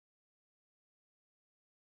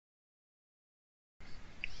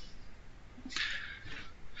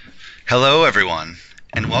Hello, everyone,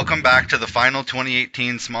 and welcome back to the final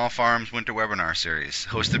 2018 Small Farms Winter Webinar Series,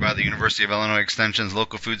 hosted by the University of Illinois Extension's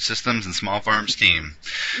Local Food Systems and Small Farms team.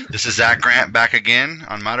 This is Zach Grant back again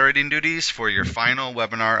on moderating duties for your final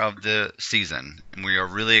webinar of the season. And we are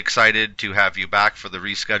really excited to have you back for the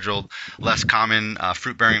rescheduled less common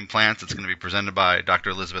fruit-bearing plants that's going to be presented by Dr.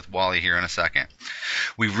 Elizabeth Wahle here in a second.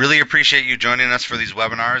 We really appreciate you joining us for these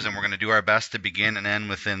webinars, and we're going to do our best to begin and end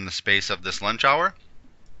within the space of this lunch hour.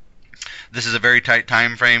 This is a very tight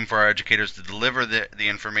time frame for our educators to deliver the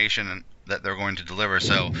information that they're going to deliver.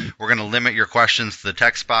 So we're going to limit your questions to the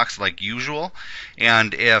text box like usual.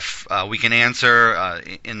 And if we can answer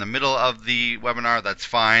in the middle of the webinar, that's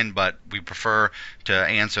fine. But we prefer to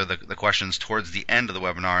answer the questions towards the end of the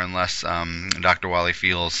webinar unless Dr. Wahle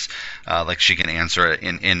feels like she can answer it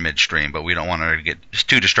in midstream. But we don't want her to get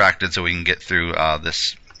too distracted so we can get through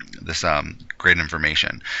this great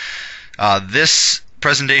information. This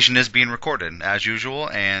presentation is being recorded as usual,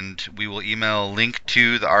 and we will email a link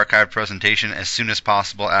to the archived presentation as soon as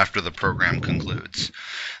possible after the program concludes.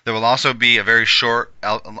 There will also be a very short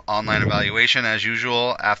online evaluation as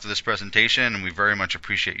usual after this presentation, and we very much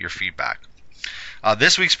appreciate your feedback.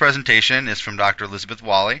 This week's presentation is from Dr. Elizabeth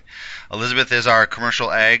Wahle. Elizabeth is our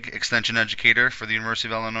commercial ag extension educator for the University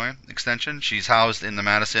of Illinois Extension. She's housed in the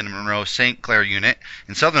Madison and Monroe St. Clair unit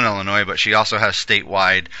in southern Illinois, but she also has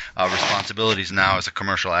statewide responsibilities now as a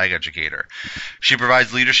commercial ag educator. She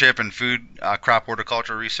provides leadership in food, crop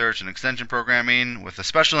horticulture research and extension programming with a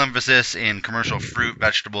special emphasis in commercial fruit,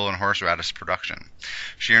 vegetable, and horseradish production.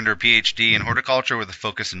 She earned her PhD in horticulture with a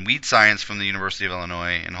focus in weed science from the University of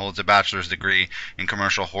Illinois and holds a bachelor's degree in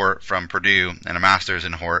commercial hort from Purdue and a master's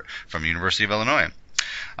in hort from the University of Illinois.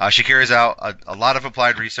 She carries out a lot of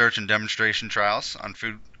applied research and demonstration trials on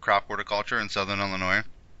food crop horticulture in southern Illinois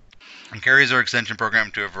and carries her extension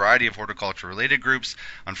program to a variety of horticulture-related groups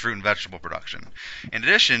on fruit and vegetable production. In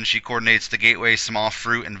addition, she coordinates the Gateway Small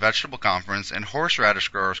Fruit and Vegetable Conference and Horseradish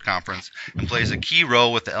Growers Conference and plays a key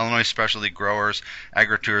role with the Illinois Specialty Growers,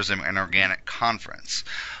 Agritourism, and Organic Conference.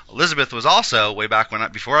 Elizabeth was also, way back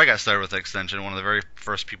before I got started with the extension, one of the very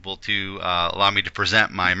first people to allow me to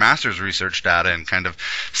present my master's research data and kind of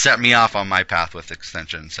set me off on my path with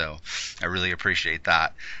extension. So I really appreciate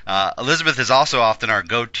that. Elizabeth is also often our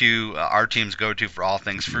team's go-to for all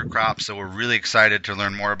things fruit crops. So we're really excited to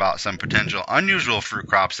learn more about some potential unusual fruit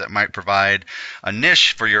crops that might provide a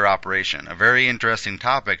niche for your operation. A very interesting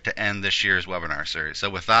topic to end this year's webinar series. So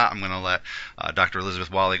with that, I'm going to let Dr.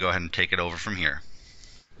 Elizabeth Wahle go ahead and take it over from here.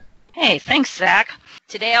 Hey, thanks, Zach.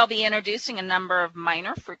 Today I'll be introducing a number of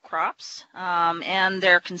minor fruit crops, and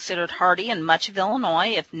they're considered hardy in much of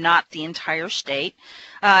Illinois, if not the entire state.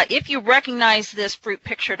 If you recognize this fruit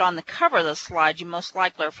pictured on the cover of the slide, you most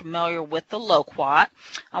likely are familiar with the loquat.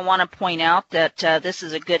 I want to point out that this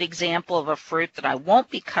is a good example of a fruit that I won't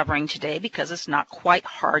be covering today because it's not quite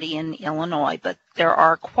hardy in Illinois, but there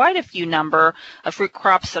are quite a few number of fruit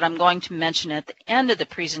crops that I'm going to mention at the end of the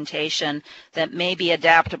presentation that may be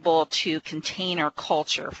adaptable to container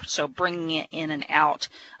culture, so bringing it in and out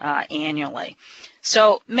annually.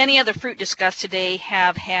 So many of the fruit discussed today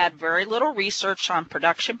have had very little research on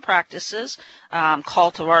production practices,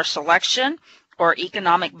 cultivar selection, or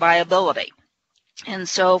economic viability. And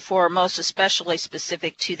so for most especially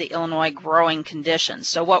specific to the Illinois growing conditions.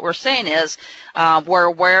 So what we're saying is we're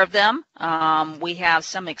aware of them. We have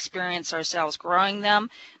some experience ourselves growing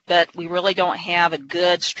them, but we really don't have a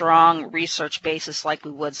good, strong research basis like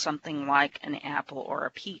we would something like an apple or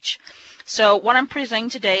a peach. So what I'm presenting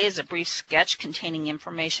today is a brief sketch containing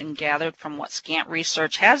information gathered from what scant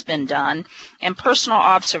research has been done and personal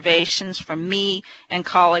observations from me and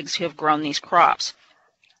colleagues who have grown these crops.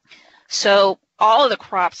 So all of the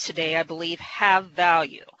crops today, I believe, have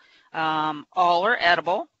value. All are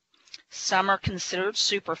edible. Some are considered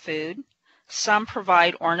superfood. Some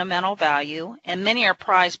provide ornamental value, and many are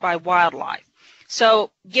prized by wildlife.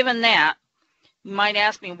 So given that, you might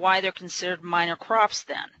ask me why they're considered minor crops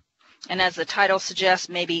then. And as the title suggests,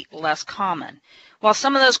 maybe less common. While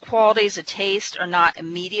some of those qualities of taste are not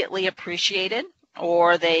immediately appreciated,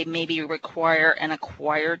 or they maybe require an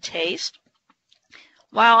acquired taste,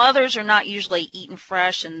 while others are not usually eaten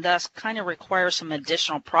fresh and thus kind of require some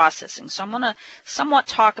additional processing. So I'm going to somewhat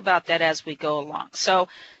talk about that as we go along. So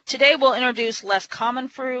today we'll introduce less common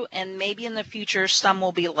fruit, and maybe in the future some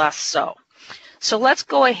will be less so. So let's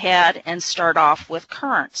go ahead and start off with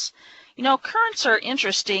currants. You know, currants are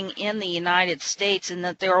interesting in the United States in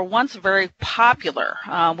that they were once very popular.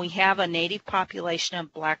 We have a native population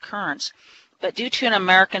of black currants. But due to an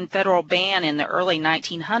American federal ban in the early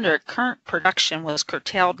 1900s, currant production was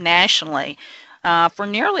curtailed nationally for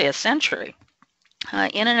nearly a century.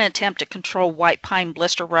 in an attempt to control white pine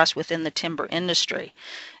blister rust within the timber industry.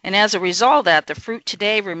 And as a result of that, the fruit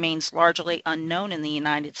today remains largely unknown in the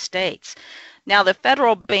United States. Now, the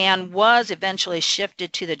federal ban was eventually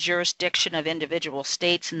shifted to the jurisdiction of individual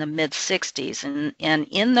states in the mid-60s. And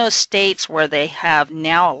in those states where they have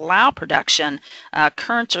now allowed production,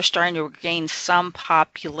 currants are starting to gain some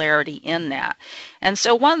popularity in that. And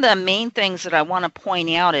so one of the main things that I want to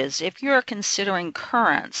point out is if you're considering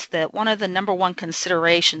currants, that one of the number one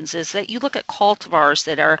considerations is that you look at cultivars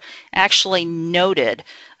that are actually noted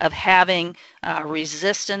of having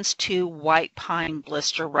resistance to white pine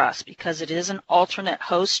blister rust, because it is an alternate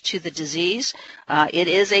host to the disease. It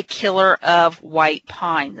is a killer of white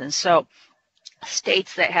pine. And so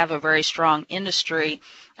states that have a very strong industry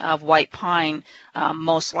of white pine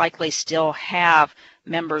most likely still have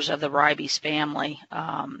members of the ribes family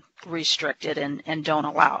restricted and don't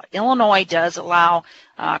allow it. Illinois does allow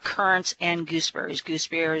currants and gooseberries.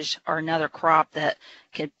 Gooseberries are another crop that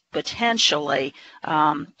could potentially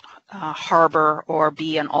harbor or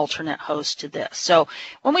be an alternate host to this. So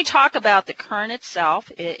when we talk about the currant itself,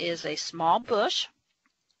 it is a small bush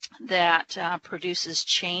that produces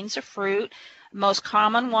chains of fruit. Most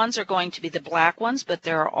common ones are going to be the black ones, but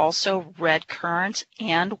there are also red currants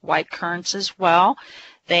and white currants as well.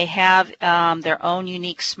 They have their own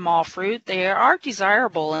unique small fruit. They are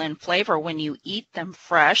desirable in flavor when you eat them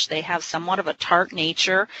fresh. They have somewhat of a tart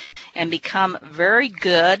nature and become very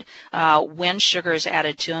good when sugar is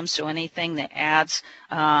added to them. So anything that adds,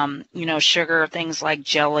 sugar, things like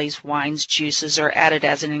jellies, wines, juices are added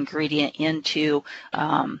as an ingredient into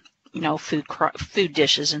food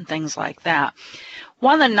dishes and things like that.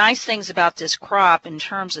 One of the nice things about this crop in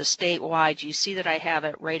terms of statewide, you see that I have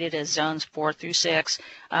it rated as zones 4 through 6.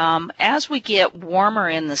 As we get warmer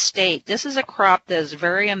in the state, this is a crop that is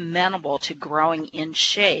very amenable to growing in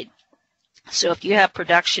shade. So if you have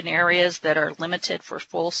production areas that are limited for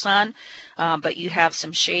full sun, but you have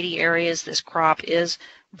some shady areas, this crop is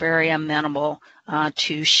very amenable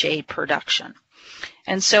to shade production.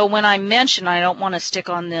 And so when I mention, I don't want to stick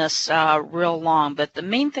on this real long, but the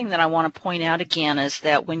main thing that I want to point out again is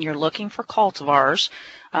that when you're looking for cultivars,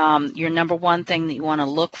 your number one thing that you want to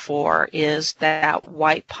look for is that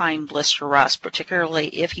white pine blister rust, particularly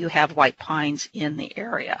if you have white pines in the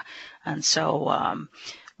area. And so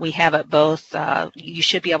we have it both, you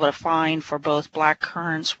should be able to find for both black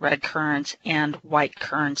currants, red currants, and white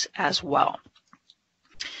currants as well.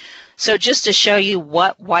 So just to show you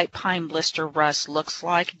what white pine blister rust looks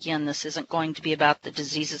like, again, this isn't going to be about the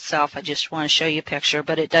disease itself. I just want to show you a picture,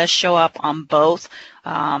 but it does show up on both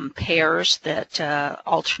pears, that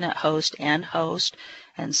alternate host and host.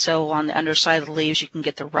 And so on the underside of the leaves, you can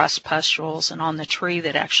get the rust pustules, and on the tree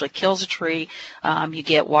that actually kills a tree, you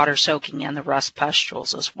get water soaking and the rust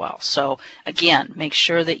pustules as well. So again, make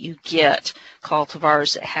sure that you get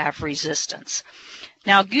cultivars that have resistance.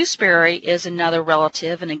 Now, gooseberry is another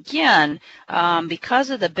relative, and again, because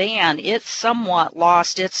of the ban, it somewhat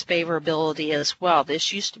lost its favorability as well.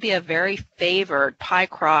 This used to be a very favored pie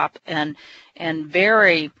crop and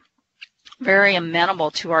very, very amenable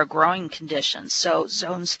to our growing conditions. So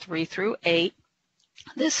zones 3 through 8.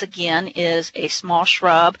 This again is a small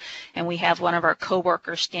shrub, and we have one of our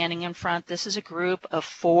co-workers standing in front. This is a group of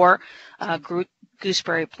 4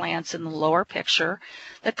 gooseberry plants in the lower picture.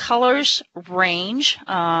 The colors range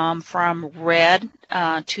from red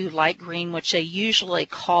to light green, which they usually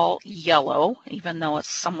call yellow, even though it's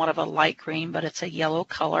somewhat of a light green, but it's a yellow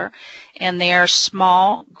color. And they are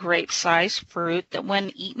small, grape-sized fruit that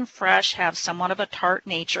when eaten fresh have somewhat of a tart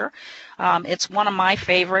nature. It's one of my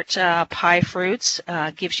favorite pie fruits.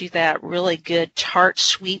 Gives you that really good tart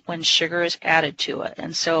sweet when sugar is added to it.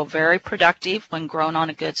 And so very productive when grown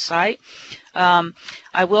on a good site.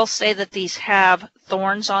 I will say that these have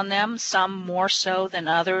thorns on them, some more so than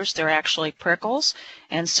others. They're actually prickles.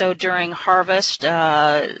 And so during harvest,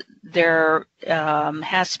 there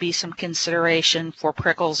has to be some consideration for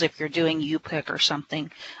prickles if you're doing U-pick or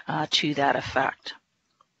something to that effect.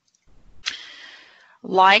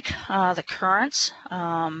 Like the currants,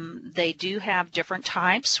 they do have different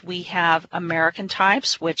types. We have American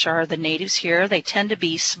types, which are the natives here. They tend to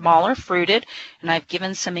be smaller fruited, and I've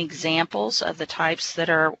given some examples of the types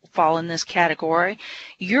that fall in this category.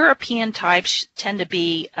 European types tend to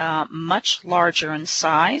be much larger in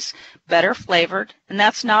size, better flavored, and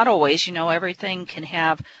that's not always. Everything can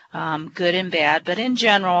have good and bad, but in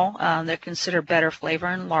general, they're considered better flavor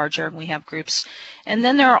and larger, and we have groups. And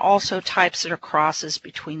then there are also types that are crosses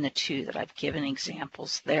between the two that I've given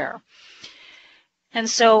examples there. And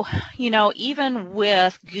so, even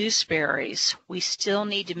with gooseberries, we still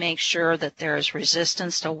need to make sure that there is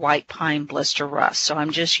resistance to white pine blister rust. So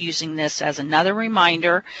I'm just using this as another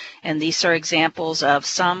reminder, and these are examples of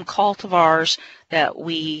some cultivars that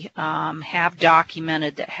we have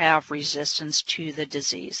documented that have resistance to the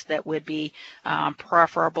disease that would be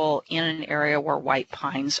preferable in an area where white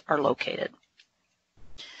pines are located.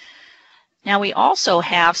 Now we also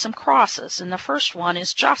have some crosses, and the first one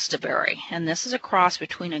is jostaberry, and this is a cross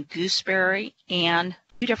between a gooseberry and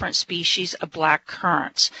two different species of black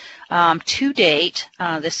currants. To date,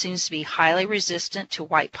 this seems to be highly resistant to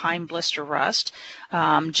white pine blister rust.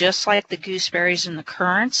 Just like the gooseberries and the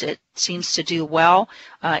currants, it seems to do well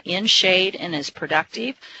in shade and is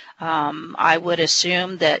productive. I would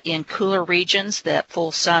assume that in cooler regions that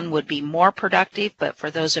full sun would be more productive, but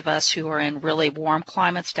for those of us who are in really warm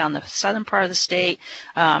climates down the southern part of the state,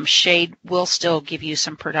 shade will still give you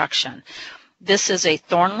some production. This is a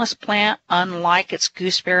thornless plant, unlike its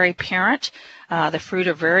gooseberry parent. The fruit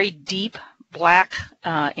are very deep black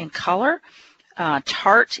in color,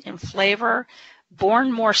 tart in flavor,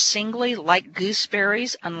 borne more singly like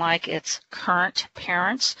gooseberries, unlike its current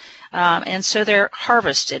parents, and so they're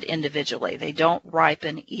harvested individually. They don't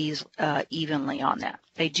ripen evenly on that.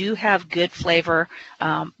 They do have good flavor,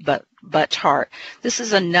 but tart. This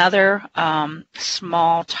is another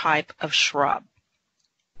small type of shrub.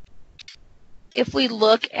 If we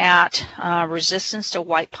look at resistance to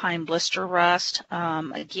white pine blister rust,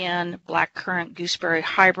 again, blackcurrant gooseberry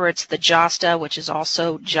hybrids, the Josta, which is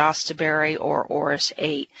also Jostaberry or Orris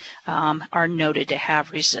 8, are noted to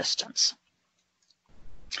have resistance.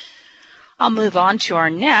 I'll move on to our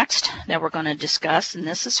next that we're going to discuss, and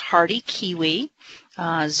this is hardy kiwi,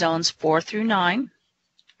 zones 4 through 9.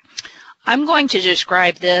 I'm going to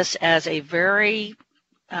describe this as a very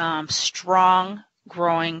strong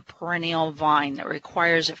growing perennial vine that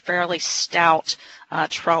requires a fairly stout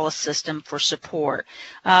trellis system for support.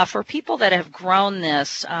 For people that have grown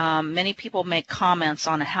this, many people make comments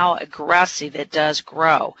on how aggressive it does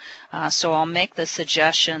grow. So I'll make the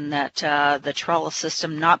suggestion that the trellis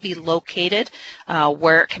system not be located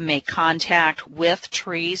where it can make contact with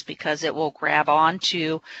trees, because it will grab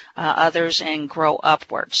onto others and grow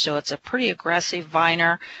upwards. So it's a pretty aggressive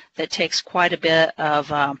viner that takes quite a bit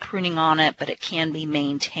of pruning on it, but it can be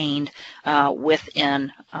maintained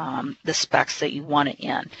within the specs that you want it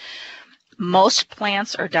in. Most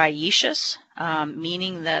plants are dioecious,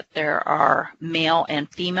 meaning that there are male and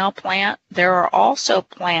female plant. There are also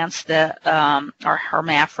plants that are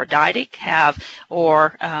hermaphroditic,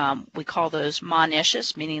 we call those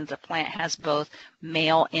monoecious, meaning the plant has both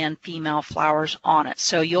male and female flowers on it.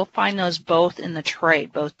 So you'll find those both in the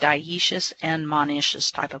trade, both dioecious and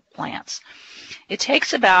monoecious type of plants. It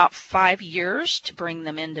takes about 5 years to bring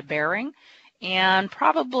them into bearing, and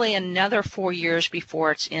probably another 4 years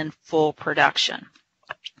before it's in full production.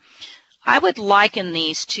 I would liken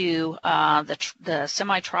these to the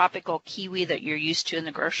semi-tropical kiwi that you're used to in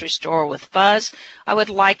the grocery store with fuzz. I would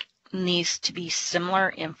liken these to be similar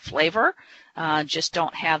in flavor, just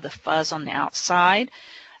don't have the fuzz on the outside.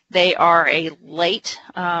 They are a late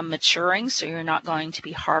maturing, so you're not going to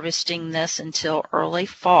be harvesting this until early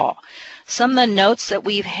fall. Some of the notes that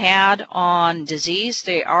we've had on disease,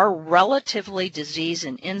 they are relatively disease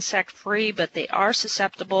and insect free, but they are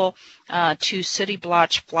susceptible to sooty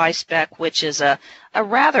blotch fly speck, which is a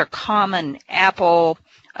rather common apple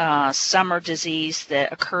summer disease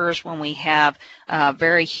that occurs when we have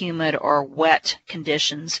very humid or wet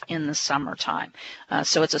conditions in the summertime.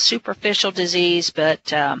 So it's a superficial disease,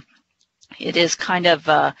 but it is kind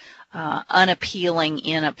of unappealing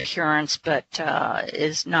in appearance, but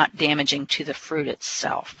is not damaging to the fruit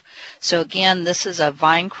itself. So again, this is a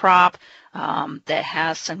vine crop that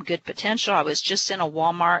has some good potential. I was just in a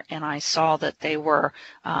Walmart and I saw that they were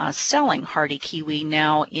selling hardy kiwi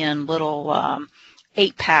now in little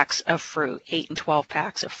 8 packs of fruit, 8 and 12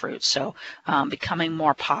 packs of fruit, so becoming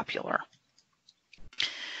more popular.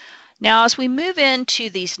 Now, as we move into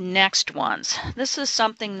these next ones, this is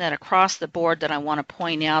something that across the board that I want to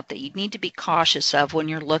point out that you need to be cautious of when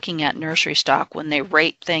you're looking at nursery stock when they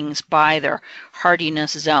rate things by their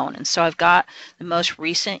hardiness zone. And so I've got the most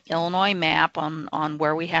recent Illinois map on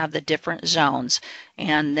where we have the different zones,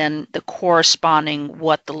 and then the corresponding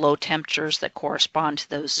what the low temperatures that correspond to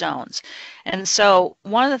those zones. And so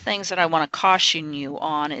one of the things that I want to caution you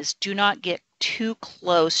on is do not get too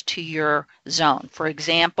close to your zone. For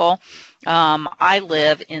example, I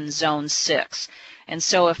live in zone 6, and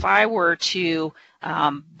so if I were to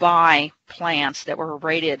buy plants that were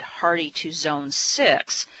rated hardy to zone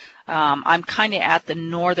 6, I'm kind of at the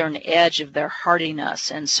northern edge of their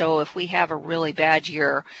hardiness. And so if we have a really bad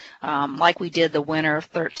year, like we did the winter of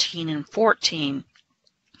 13 and 14,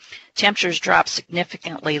 temperatures drop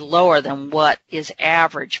significantly lower than what is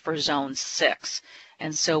average for zone 6.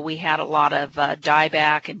 And so we had a lot of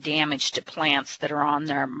dieback and damage to plants that are on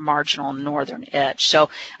their marginal northern edge. So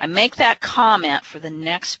I make that comment for the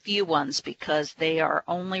next few ones because they are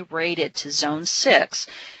only rated to zone 6.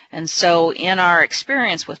 And so in our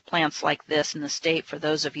experience with plants like this in the state, for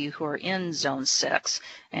those of you who are in zone 6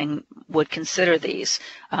 and would consider these,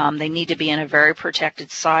 they need to be in a very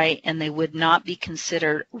protected site, and they would not be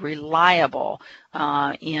considered reliable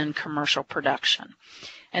in commercial production.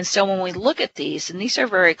 And so when we look at these, and these are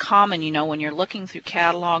very common, you know, when you're looking through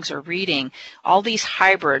catalogs or reading, all these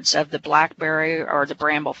hybrids of the blackberry or the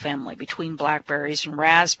bramble family between blackberries and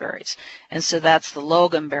raspberries. And so that's the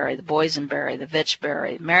loganberry, the boysenberry, the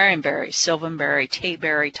vetchberry, marionberry, sylvanberry,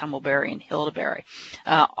 tateberry, tumbleberry, and hildaberry.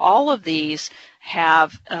 All of these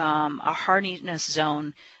have a hardiness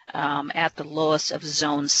zone at the lowest of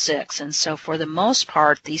zone 6. And so for the most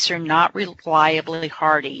part, these are not reliably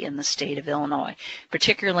hardy in the state of Illinois,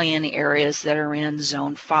 particularly in the areas that are in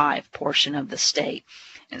zone 5 portion of the state.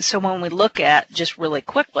 And so when we look at, just really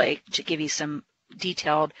quickly, to give you some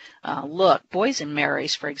detailed look,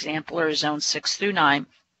 boysenberries, for example, are zone 6 through 9.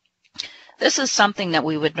 This is something that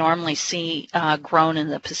we would normally see grown in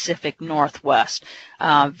the Pacific Northwest.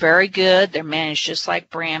 Very good. They're managed just like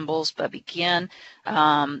brambles, but again,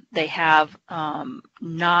 they have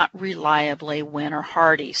not reliably winter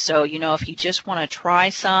hardy. So, you know, if you just want to try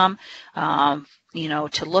some, you know,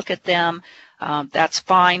 to look at them, that's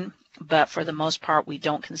fine. But for the most part, we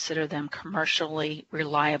don't consider them commercially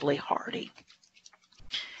reliably hardy.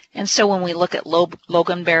 And so when we look at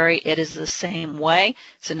loganberry, it is the same way.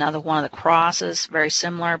 It's another one of the crosses, very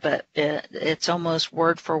similar, but it's almost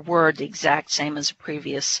word for word the exact same as the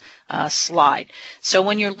previous slide. So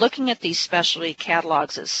when you're looking at these specialty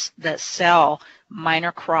catalogs that sell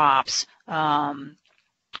minor crops, you'll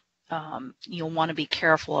want to be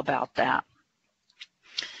careful about that.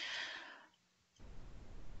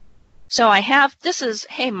 So I have, this is,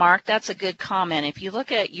 hey Mark, that's a good comment. If you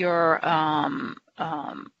look at your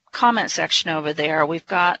comment section over there, we've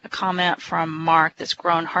got a comment from Mark that's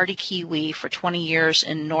grown hardy kiwi for 20 years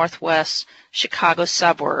in northwest Chicago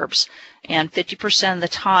suburbs, and 50% of the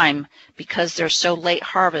time, because they're so late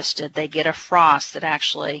harvested, they get a frost that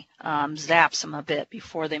actually zaps them a bit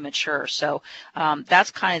before they mature. So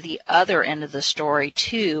that's kind of the other end of the story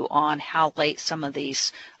too, on how late some of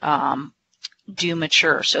these do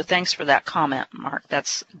mature. So thanks for that comment, Mark.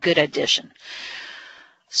 That's a good addition.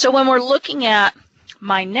 So when we're looking at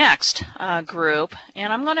my next group,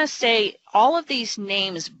 and I'm going to say all of these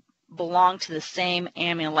names belong to the same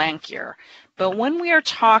Amelanchier, but when we are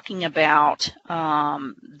talking about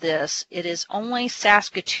this, it is only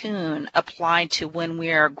Saskatoon applied to when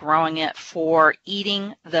we are growing it for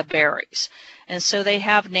eating the berries. And so they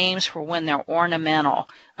have names for when they're ornamental,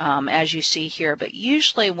 as you see here. But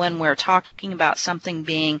usually when we're talking about something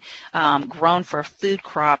being grown for a food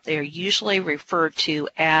crop, they are usually referred to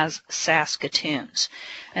as Saskatoons.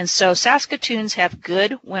 And so Saskatoons have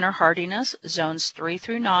good winter hardiness, zones 3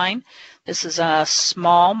 through 9. This is a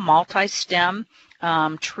small multi-stem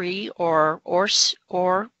tree or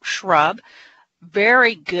shrub.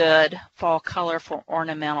 Very good fall color for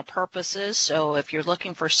ornamental purposes. So if you're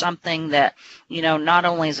looking for something that, you know, not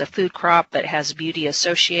only is a food crop but has beauty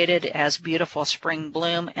associated, it has beautiful spring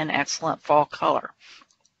bloom and excellent fall color.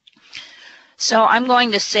 So I'm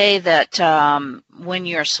going to say that when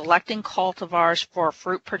you're selecting cultivars for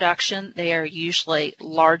fruit production, they are usually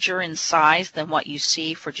larger in size than what you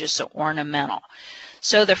see for just an ornamental.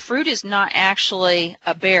 So the fruit is not actually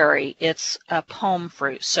a berry, it's a pome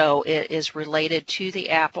fruit. So it is related to the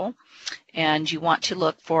apple, and you want to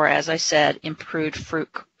look for, as I said, improved fruit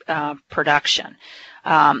production.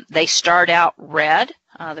 They start out red,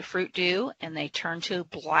 the fruit do, and they turn to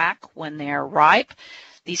black when they're ripe.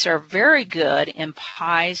 These are very good in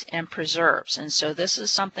pies and preserves, and so this is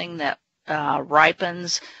something that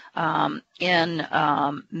ripens in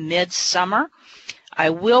midsummer. I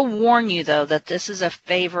will warn you, though, that this is a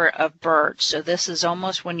favorite of birds. So this is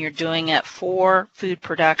almost, when you're doing it for food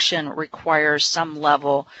production, requires some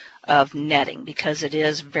level of netting because it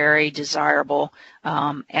is very desirable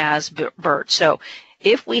as birds. So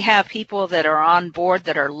if we have people that are on board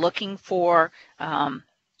that are looking for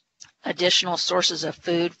additional sources of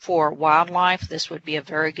food for wildlife, this would be a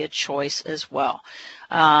very good choice as well.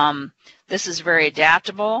 This is very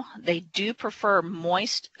adaptable. They do prefer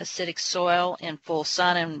moist, acidic soil in full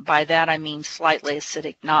sun, and by that I mean slightly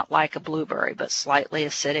acidic, not like a blueberry, but slightly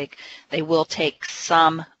acidic. They will take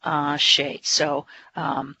some shade. So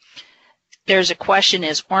there's a question,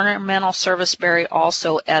 is ornamental serviceberry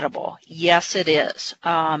also edible? Yes, it is.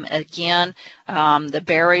 Again, the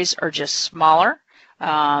berries are just smaller.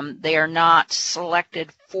 They are not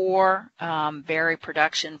selected for berry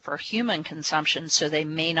production for human consumption, so they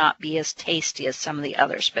may not be as tasty as some of the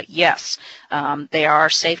others. But yes, they are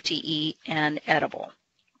safe to eat and edible.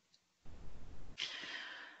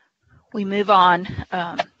 We move on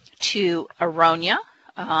to aronia,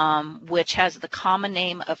 which has the common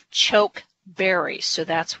name of choke berries. So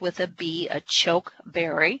that's with a B, a choke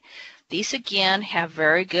berry. These again have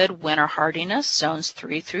very good winter hardiness, zones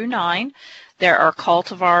 3 through 9. There are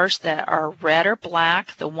cultivars that are red or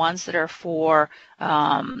black. The ones that are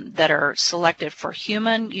that are selected for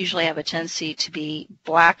human usually have a tendency to be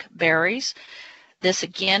black berries. This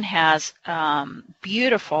again has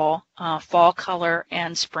beautiful fall color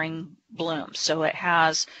and spring bloom, so it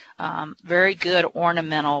has very good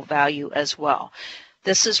ornamental value as well.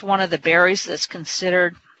 This is one of the berries that's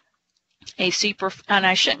considered a and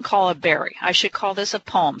I shouldn't call it a berry. I should call this a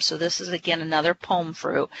pome. So this is again another pome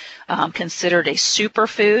fruit, considered a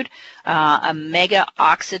superfood, a mega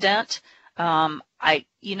oxidant.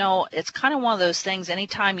 It's kind of one of those things.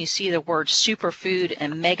 Anytime you see the word superfood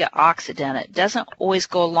and mega oxidant, it doesn't always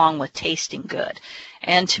go along with tasting good.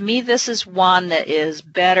 And to me, this is one that is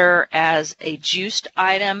better as a juiced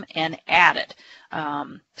item and added.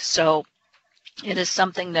 So it is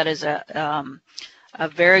something that is a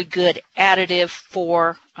very good additive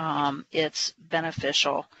for its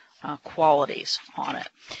beneficial qualities on it.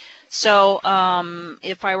 So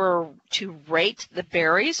if I were to rate the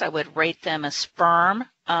berries, I would rate them as firm,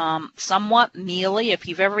 somewhat mealy. If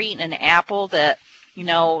you've ever eaten an apple that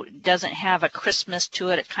doesn't have a crispness to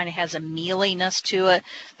it, it kind of has a mealiness to it,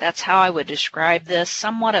 that's how I would describe this.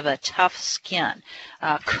 Somewhat of a tough skin.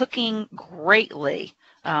 Cooking greatly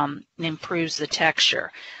improves the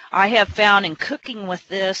texture. I have found in cooking with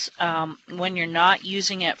this, when you're not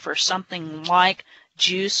using it for something like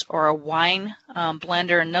juice or a wine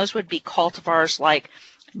blender, and those would be cultivars like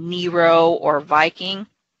Nero or Viking,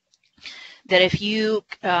 that if you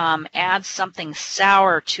add something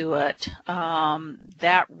sour to it,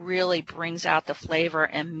 that really brings out the flavor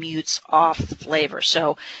and mutes off flavor.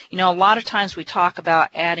 So, a lot of times we talk about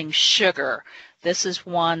adding sugar. This is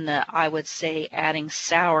one that I would say adding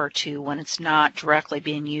sour to when it's not directly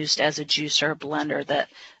being used as a juice or a blender, that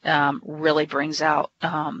really brings out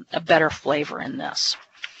a better flavor in this.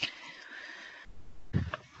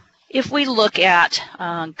 If we look at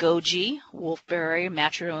goji, wolfberry,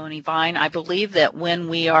 matrimony vine, I believe that when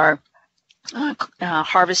we are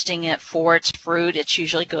harvesting it for its fruit, it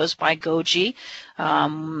usually goes by goji.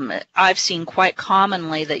 I've seen quite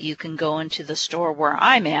commonly that you can go into the store where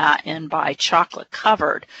I'm at and buy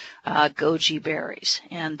chocolate-covered goji berries.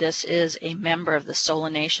 And this is a member of the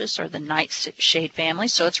solanaceous or the nightshade family,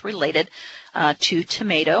 so it's related to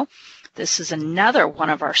tomato. This is another one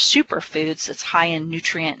of our superfoods that's high in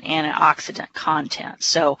nutrient and antioxidant content.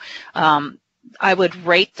 So I would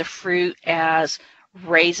rate the fruit as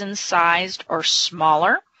raisin-sized or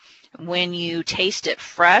smaller. When you taste it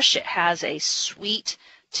fresh, it has a sweet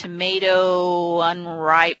tomato,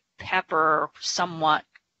 unripe pepper, somewhat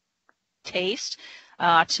taste.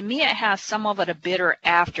 To me, it has somewhat of a bitter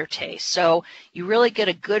aftertaste. So you really get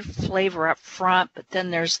a good flavor up front, but then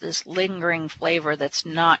there's this lingering flavor that's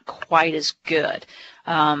not quite as good.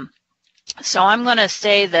 So I'm going to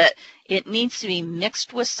say that it needs to be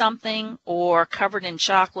mixed with something or covered in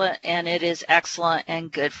chocolate, and it is excellent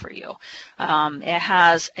and good for you. It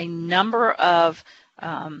has a number of,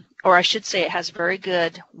 or I should say it has very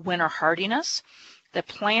good winter hardiness. The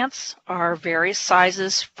plants are various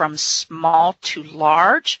sizes from small to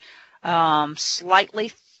large,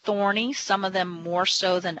 slightly thorny, some of them more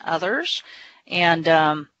so than others.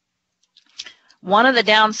 And one of the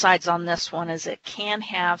downsides on this one is it can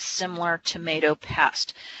have similar tomato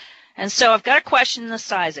pest. And so I've got a question in the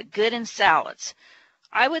size. Is it good in salads?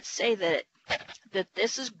 I would say that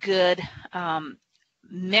this is good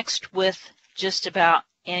mixed with just about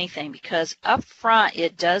anything, because up front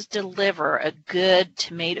it does deliver a good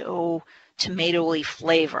tomatoey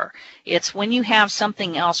flavor. It's when you have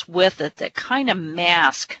something else with it that kind of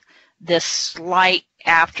masks this slight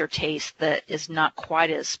aftertaste that is not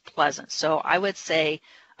quite as pleasant. So I would say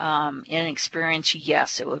in experience,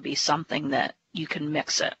 yes, it would be something that you can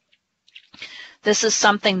mix it. This is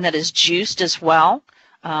something that is juiced as well,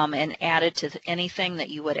 and added to anything that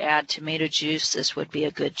you would add tomato juice. This would be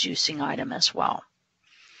a good juicing item as well.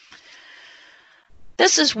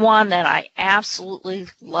 This is one that I absolutely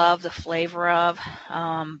love the flavor of,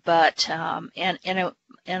 and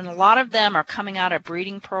a lot of them are coming out of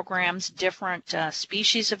breeding programs, different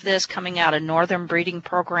species of this coming out of northern breeding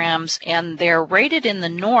programs, and they're rated in the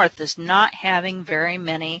north as not having very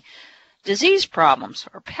many disease problems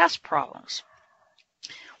or pest problems.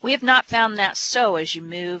 We have not found that so as you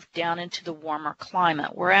move down into the warmer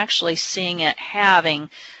climate. We're actually seeing it having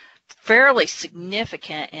fairly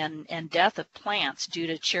significant and death of plants due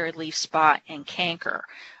to cherry leaf spot and canker.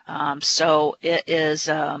 So it is.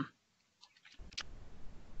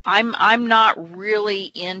 I'm not really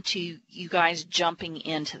into you guys jumping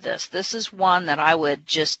into this. This is one that I would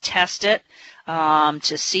just test it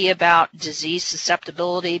to see about disease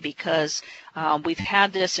susceptibility, because we've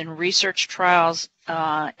had this in research trials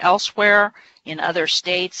elsewhere in other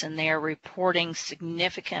states, and they are reporting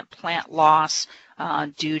significant plant loss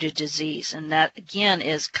due to disease. And that, again,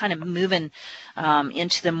 is kind of moving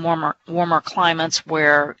into the warmer climates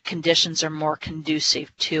where conditions are more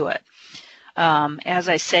conducive to it. As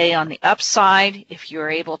I say, on the upside, if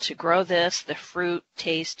you're able to grow this, the fruit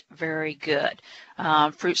tastes very good.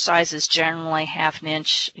 Fruit size is generally half an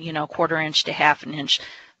inch, quarter inch to half an inch.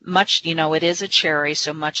 Much, it is a cherry,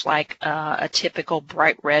 so much like a typical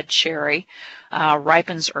bright red cherry.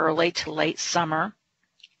 Ripens early to late summer.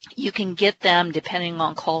 You can get them, depending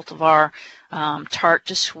on cultivar, tart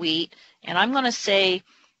to sweet. And I'm going to say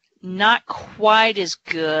not quite as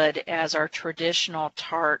good as our traditional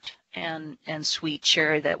tart and sweet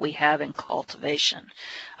cherry that we have in cultivation.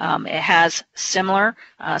 It has similar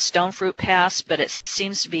stone fruit pests, but it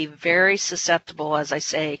seems to be very susceptible, as I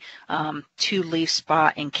say, to leaf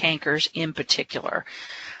spot and cankers in particular.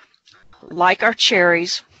 Like our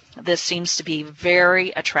cherries, this seems to be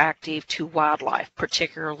very attractive to wildlife,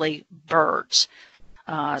 particularly birds.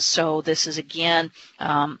 So this is, again,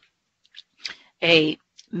 a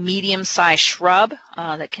medium-sized shrub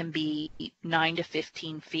that can be 9 to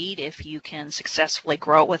 15 feet if you can successfully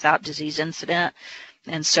grow it without disease incident.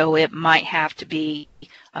 And so it might have to be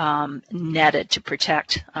netted to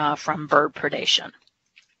protect from bird predation.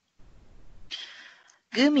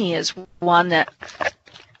 Gumi is one that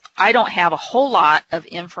I don't have a whole lot of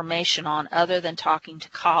information on other than talking to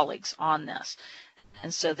colleagues on this.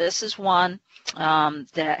 And so this is one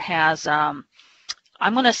that has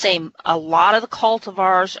I'm going to say a lot of the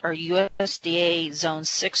cultivars are USDA zone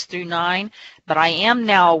 6 through 9, but I am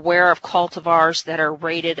now aware of cultivars that are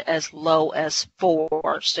rated as low as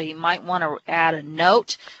 4. So you might want to add a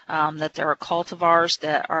note that there are cultivars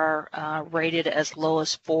that are rated as low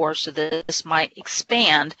as 4, so that this might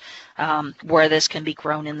expand where this can be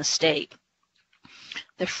grown in the state.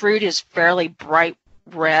 The fruit is fairly bright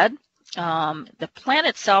red. The plant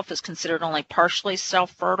itself is considered only partially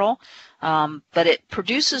self-fertile, but it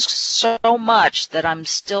produces so much that I'm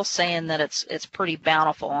still saying that it's pretty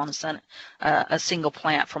bountiful on a single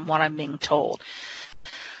plant from what I'm being told.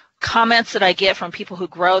 Comments that I get from people who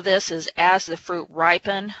grow this is as the fruit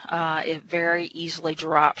ripen, it very easily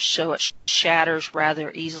drops, so it shatters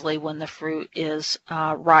rather easily when the fruit is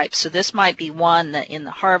ripe. So this might be one that in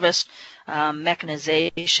the harvest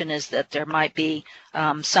mechanization is that there might be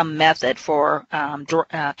some method for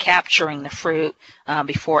capturing the fruit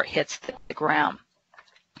before it hits the ground.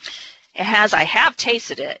 I have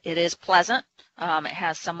tasted it. It is pleasant. It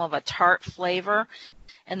has some of a tart flavor,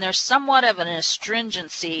 and there's somewhat of an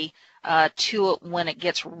astringency to it when it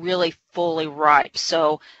gets really fully ripe.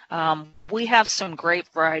 So we have some grape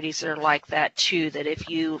varieties that are like that too, that if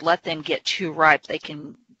you let them get too ripe, they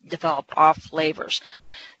can develop off flavors.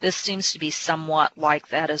 This seems to be somewhat like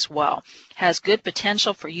that as well. Has good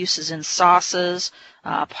potential for uses in sauces,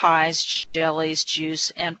 pies, jellies,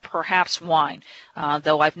 juice, and perhaps wine,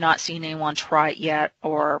 though I've not seen anyone try it yet,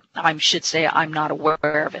 or I should say I'm not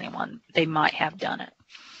aware of anyone. They might have done it.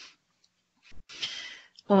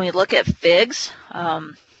 When we look at figs,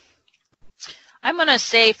 I'm going to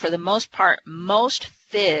say for the most part, most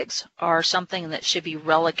figs are something that should be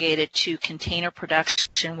relegated to container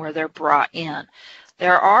production where they're brought in.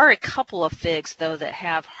 There are a couple of figs, though, that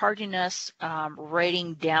have hardiness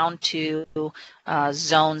rating down to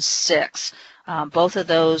zone 6. Both of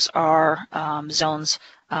those are zones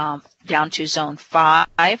down to zone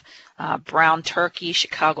 5, brown turkey,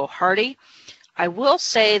 Chicago hardy. I will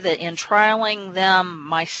say that in trialing them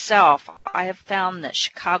myself, I have found that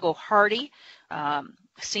Chicago hardy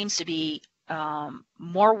seems to be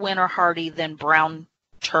more winter hardy than brown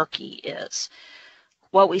turkey is.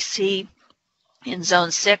 What we see in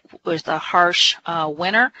zone 6 with a harsh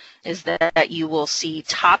winter is that you will see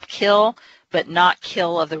top kill but not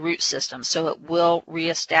kill of the root system, so it will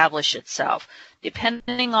reestablish itself.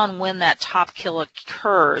 Depending on when that top kill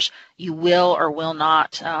occurs, you will or will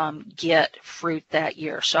not get fruit that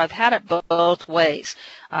year. So I've had it both ways.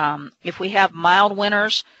 If we have mild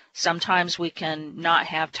winters, sometimes we can not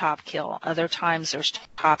have top kill. Other times there's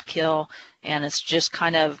top kill, and it's just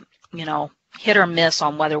kind of, hit or miss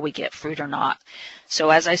on whether we get fruit or not. So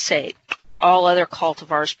as I say, all other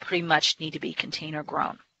cultivars pretty much need to be container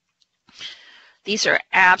grown. These are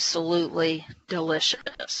absolutely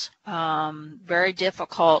delicious. Very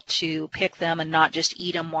difficult to pick them and not just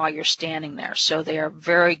eat them while you're standing there. So they are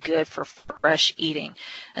very good for fresh eating.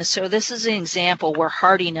 And so this is an example where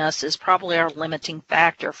hardiness is probably our limiting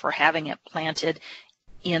factor for having it planted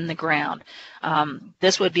in the ground.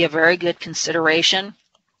 This would be a very good consideration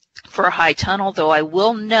for a high tunnel, though I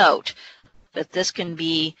will note that this can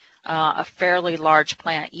be a fairly large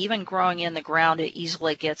plant. Even growing in the ground, it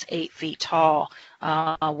easily gets 8 feet tall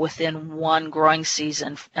within one growing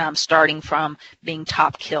season, starting from being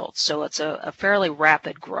top killed. So it's a fairly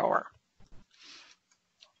rapid grower.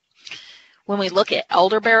 When we look at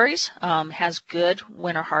elderberries, has good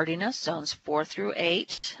winter hardiness, zones 4 through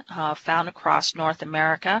 8, found across North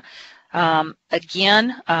America.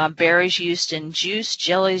 Again, berries used in juice,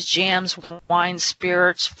 jellies, jams, wine,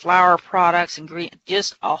 spirits, flour products, ingredients,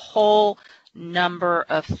 just a whole number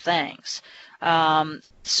of things.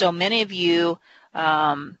 So many of you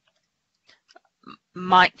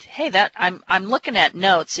might, hey, I'm looking at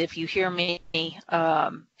notes. If you hear me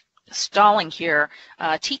stalling here,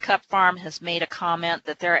 Teacup Farm has made a comment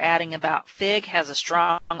that they're adding about fig has a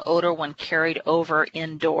strong odor when carried over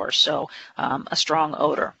indoors, so a strong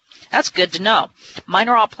odor. That's good to know. Mine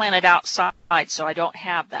are all planted outside, so I don't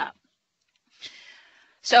have that.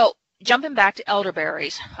 So jumping back to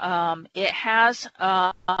elderberries, it has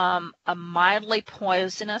a mildly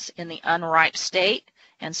poisonous in the unripe state.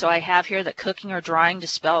 And so I have here that cooking or drying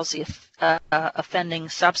dispels the offending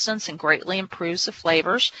substance and greatly improves the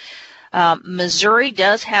flavors. Missouri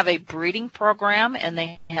does have a breeding program, and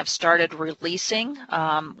they have started releasing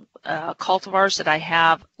cultivars that I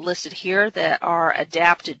have listed here that are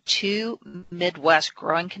adapted to Midwest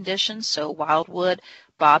growing conditions, so Wildwood,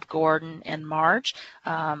 Bob Gordon, and Marge.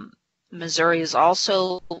 Missouri is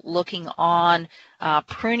also looking on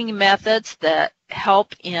pruning methods that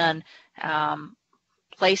help in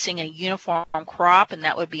placing a uniform crop, and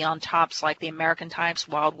that would be on tops like the American types,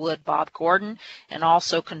 Wildwood, Bob Gordon, and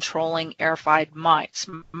also controlling air-fied mites.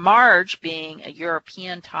 Marge, being a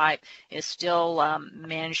European type, is still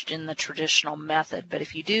managed in the traditional method. But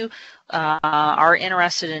if you are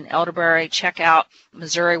interested in elderberry, check out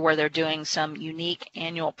Missouri, where they're doing some unique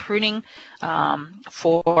annual pruning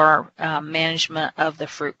for management of the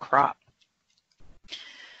fruit crop.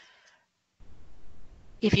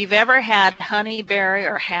 If you've ever had honeyberry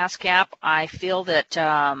or haskap, I feel that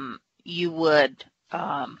you would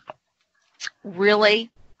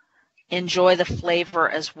really enjoy the flavor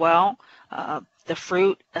as well. The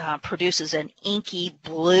fruit produces an inky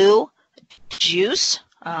blue juice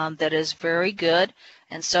that is very good.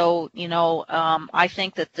 And so, I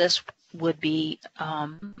think that this would be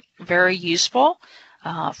very useful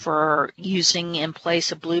for using in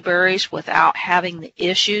place of blueberries without having the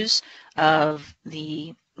issues of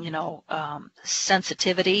the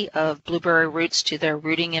sensitivity of blueberry roots to their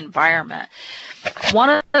rooting environment. One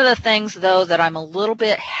of the things, though, that I'm a little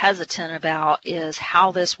bit hesitant about is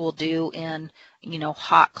how this will do in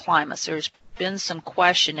hot climates. There's been some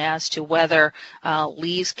question as to whether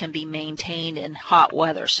leaves can be maintained in hot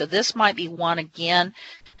weather. So this might be one, again,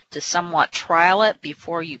 to somewhat trial it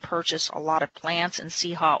before you purchase a lot of plants and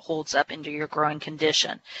see how it holds up into your growing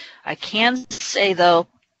condition. I can say, though,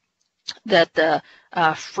 that the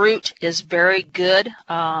fruit is very good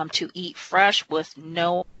to eat fresh with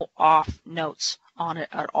no off notes on it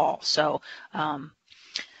at all. So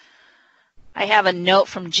I have a note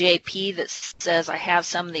from JP that says, I have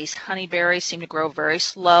some of these honeyberries, seem to grow very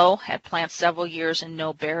slow, had plants several years and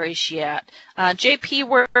no berries yet. JP,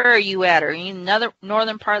 where are you at? Are you in another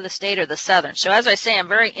northern part of the state or the southern? So as I say, I'm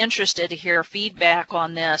very interested to hear feedback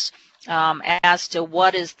on this as to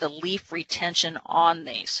what is the leaf retention on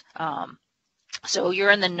these. So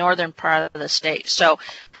you're in the northern part of the state. So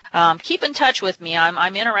keep in touch with me.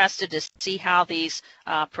 I'm interested to see how these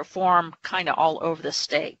perform kind of all over the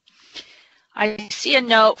state. I see a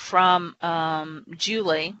note from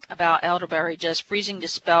Julie about elderberry, just freezing to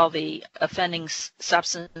dispel the offending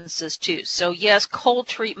substances too. So yes, cold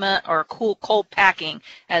treatment or cold packing,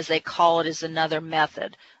 as they call it, is another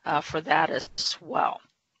method for that as well.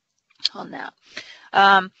 on that.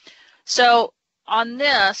 So on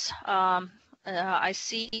this, I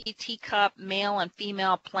see teacup male and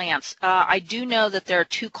female plants. I do know that there are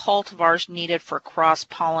 2 cultivars needed for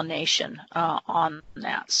cross-pollination on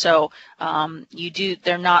that. So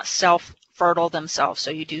they're not self-fertile themselves,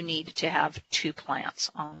 so you do need to have 2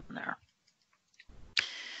 plants on there.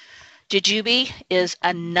 Jujube is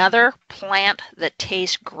another plant that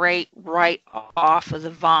tastes great right off of the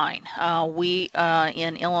vine. We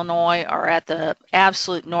in Illinois are at the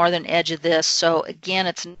absolute northern edge of this, so again,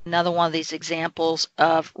 it's another one of these examples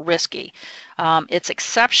of risky. It's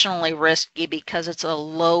exceptionally risky because it's a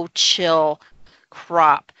low chill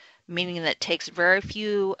crop, meaning that it takes very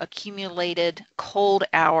few accumulated cold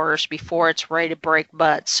hours before it's ready to break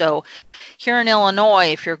bud. So here in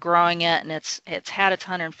Illinois, if you're growing it and it's had its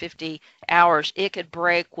 150 hours, it could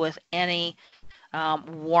break with any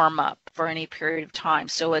warm up for any period of time.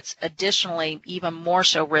 So it's additionally even more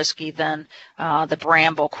so risky than the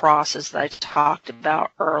bramble crosses that I talked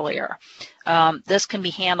about earlier. This can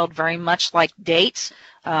be handled very much like dates.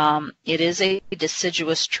 It is a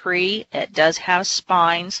deciduous tree. It does have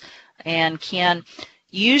spines and can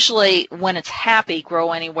usually, when it's happy,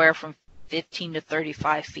 grow anywhere from 15 to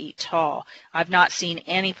 35 feet tall. I've not seen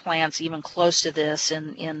any plants even close to this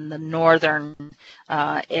in the northern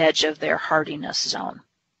edge of their hardiness zone.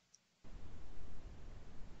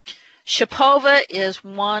 Shipova is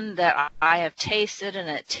one that I have tasted, and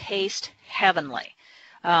it tastes heavenly.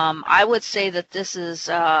 I would say that this is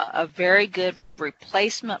a very good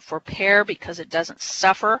replacement for pear because it doesn't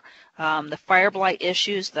suffer the fire blight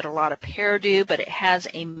issues that a lot of pear do, but it has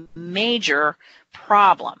a major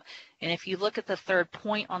problem. And if you look at the 3rd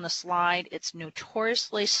point on the slide, it's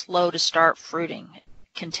notoriously slow to start fruiting. It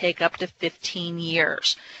can take up to 15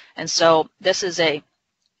 years. And so this is a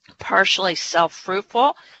partially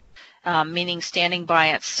self-fruitful, meaning standing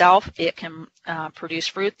by itself, it can produce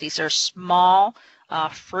fruit. These are small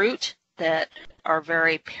fruit that are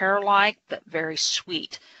very pear-like but very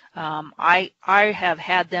sweet. I have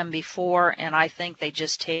had them before, and I think they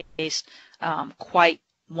just taste quite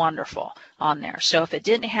wonderful on there. So if it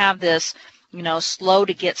didn't have this, slow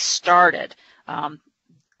to get started,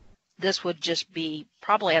 this would just be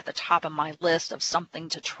probably at the top of my list of something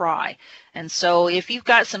to try. And so if you've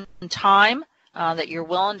got some time that you're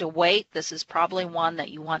willing to wait, this is probably one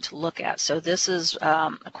that you want to look at. So this is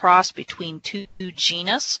a cross between 2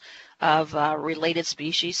 genus of related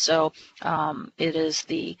species. So it is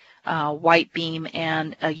the white beam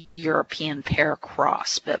and a European pear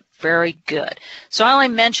cross, but very good. So I only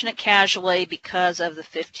mention it casually because of the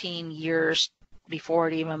 15 years before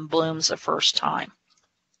it even blooms the first time.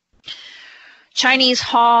 Chinese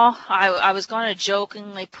haw, I was going to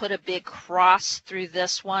jokingly put a big cross through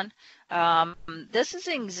this one. This is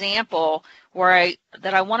an example where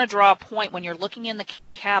I want to draw a point when you're looking in the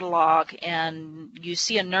catalog and you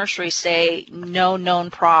see a nursery say no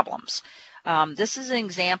known problems. This is an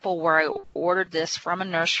example where I ordered this from a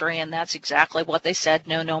nursery, and that's exactly what they said,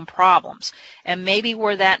 no known problems. And maybe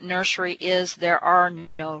where that nursery is, there are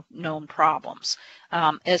no known problems.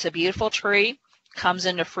 It's a beautiful tree, comes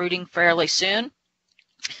into fruiting fairly soon.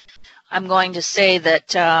 I'm going to say that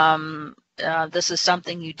this is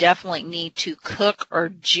something you definitely need to cook or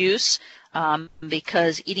juice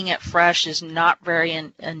because eating it fresh is not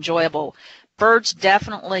very enjoyable. Birds,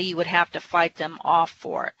 definitely you would have to fight them off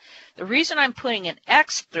for it. The reason I'm putting an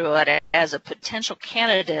X through it as a potential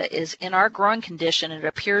candidate is in our growing condition, it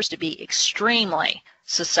appears to be extremely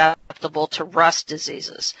susceptible to rust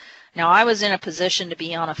diseases. Now, I was in a position to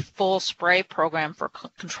be on a full spray program for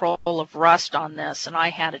control of rust on this, and I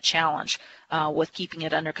had a challenge with keeping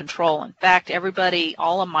it under control. In fact,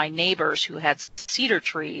 all of my neighbors who had cedar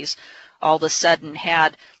trees all of a sudden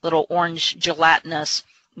had little orange gelatinous,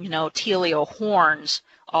 telio horns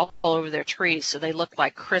all over their trees, so they looked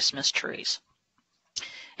like Christmas trees.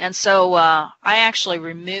 And so I actually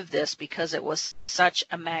removed this because it was such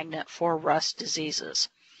a magnet for rust diseases.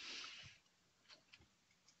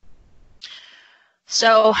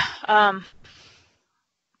 So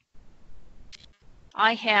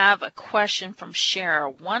I have a question from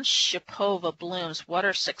Shara. Once shipova blooms, what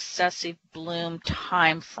are successive bloom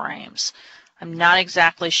time frames? I'm not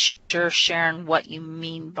exactly sure, Sharon, what you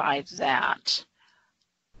mean by that.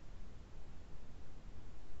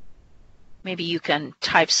 Maybe you can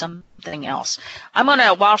type something else.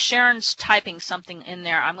 While Sharon's typing something in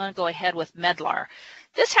there, I'm going to go ahead with medlar.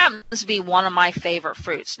 This happens to be one of my favorite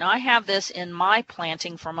fruits. Now I have this in my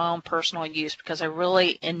planting for my own personal use because I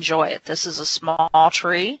really enjoy it. This is a small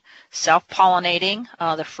tree, self-pollinating.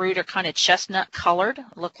 The fruit are kind of chestnut colored,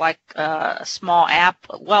 look like a small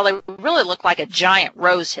apple. Well, they really look like a giant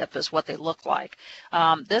rose hip is what they look like.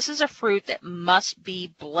 This is a fruit that must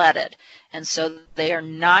be bledded, and so they are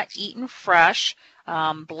not eaten fresh.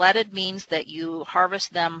 Bledded means that you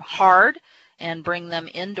harvest them hard and bring them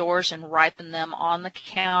indoors and ripen them on the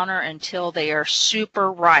counter until they are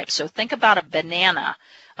super ripe. So think about a banana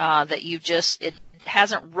that it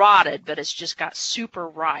hasn't rotted, but it's just got super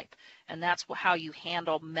ripe. And that's how you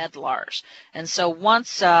handle medlars. And so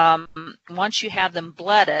once you have them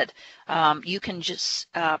bledded, you can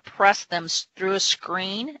just press them through a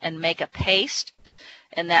screen and make a paste.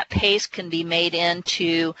 And that paste can be made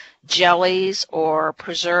into jellies or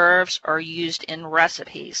preserves or used in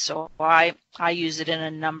recipes. So I use it in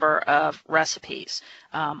a number of recipes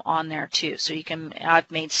on there too. So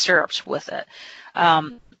I've made syrups with it.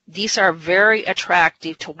 These are very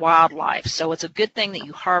attractive to wildlife. So it's a good thing that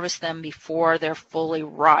you harvest them before they're fully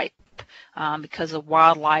ripe. Because the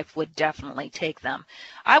wildlife would definitely take them.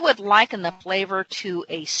 I would liken the flavor to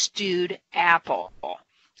a stewed apple.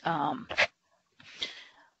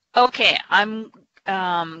 Okay, I'm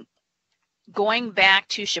going back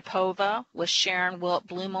to shipova with Sharon. Will it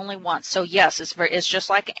bloom only once? So yes, it's just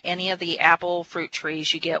like any of the apple fruit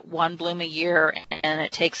trees. You get one bloom a year, and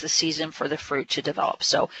it takes a season for the fruit to develop.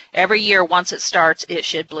 So every year, once it starts, it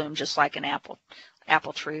should bloom just like an apple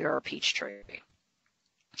tree or a peach tree.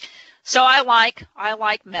 So I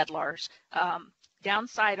like medlars.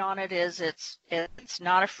 Downside on it is it's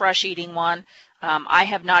not a fresh eating one. I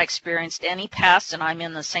have not experienced any pests, and I'm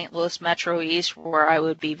in the St. Louis Metro East where I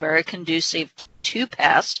would be very conducive to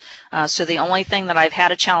pests. So the only thing that I've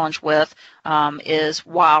had a challenge with is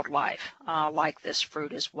wildlife, like this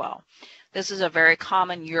fruit as well. This is a very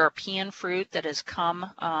common European fruit that has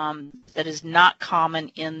that is not common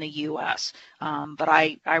in the U.S., but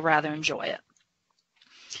I rather enjoy it.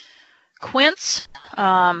 Quince,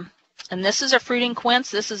 and this is a fruiting quince.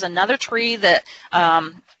 This is another tree that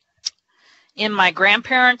in my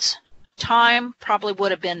grandparents' time probably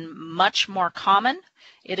would have been much more common.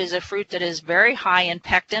 It is a fruit that is very high in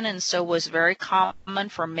pectin, and so was very common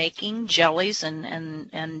for making jellies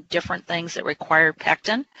and different things that required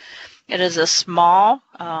pectin. It is a small,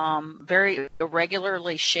 very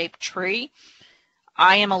irregularly shaped tree.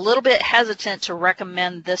 I am a little bit hesitant to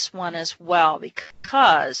recommend this one as well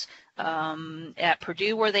because at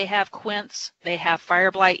Purdue, where they have quince, they have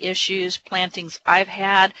fire blight issues. Plantings I've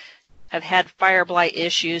had have had fire blight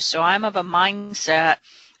issues, so I'm of a mindset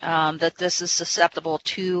that this is susceptible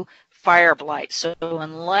to fire blight. So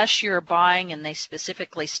unless you're buying and they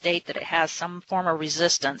specifically state that it has some form of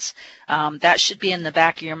resistance, that should be in the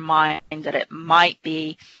back of your mind that it might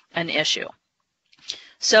be an issue.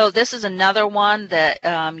 So this is another one that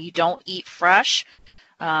you don't eat fresh.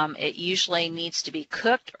 It usually needs to be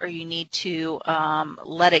cooked, or you need to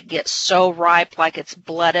let it get so ripe like it's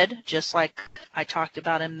blooded, just like I talked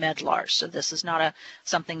about in medlars. So this is not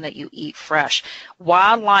something that you eat fresh.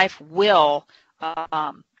 Wildlife will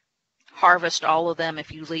harvest all of them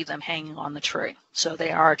if you leave them hanging on the tree. So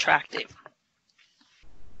they are attractive.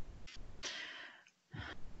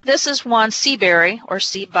 This is one, sea berry or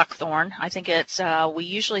sea buckthorn. I think it's, we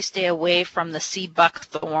usually stay away from the sea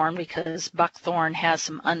buckthorn because buckthorn has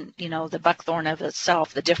some, the buckthorn of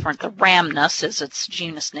itself, the rhamnus is its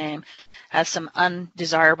genus name, has some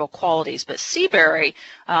undesirable qualities. But sea berry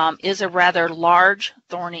is a rather large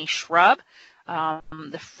thorny shrub.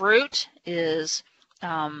 The fruit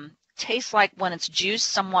tastes like when it's juiced,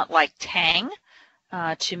 somewhat like tang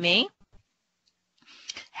to me.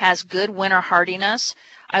 Has good winter hardiness.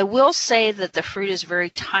 I will say that the fruit is very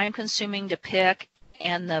time consuming to pick,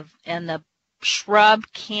 and the shrub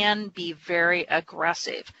can be very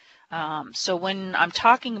aggressive. So when I'm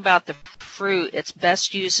talking about the fruit, its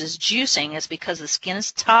best use is juicing. It's because the skin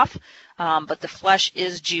is tough, but the flesh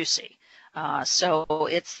is juicy. So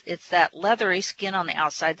it's that leathery skin on the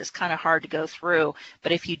outside that's kind of hard to go through.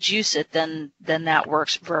 But if you juice it, then that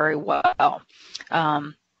works very well.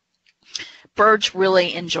 Birds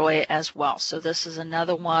really enjoy it as well. So this is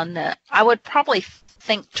another one that I would probably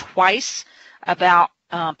think twice about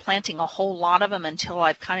planting a whole lot of them until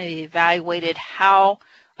I've kind of evaluated how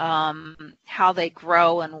they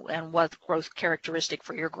grow and what the growth characteristic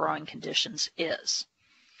for your growing conditions is.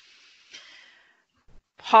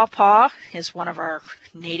 Pawpaw is one of our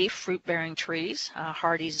native fruit-bearing trees,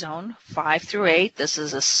 hardy zone 5 through 8. This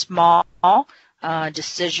is a small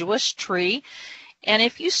deciduous tree. And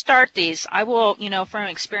if you start these, I will, from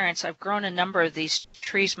experience, I've grown a number of these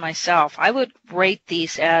trees myself. I would rate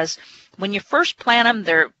these as, when you first plant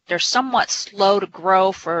them, they're somewhat slow to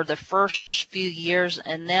grow for the first few years,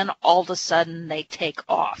 and then all of a sudden they take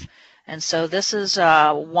off. And so this is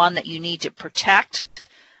one that you need to protect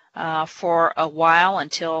for a while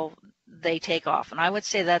until they take off. And I would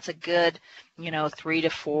say that's a good, 3 to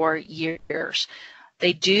 4 years.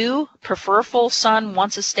 They do prefer full sun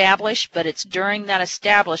once established, but it's during that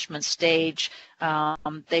establishment stage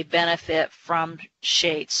they benefit from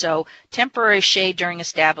shade. So temporary shade during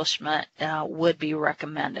establishment would be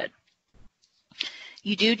recommended.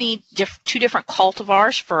 You do need two different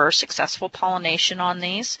cultivars for successful pollination on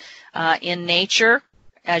these. In nature,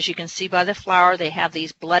 as you can see by the flower, they have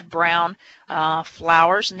these blood brown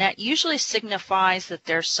flowers, and that usually signifies that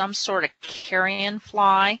there's some sort of carrion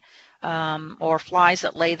fly or flies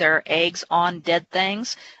that lay their eggs on dead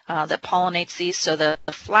things that pollinates these. So the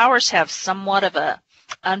flowers have somewhat of a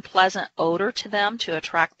unpleasant odor to them to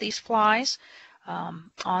attract these flies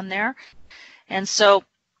on there. And so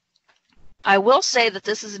I will say that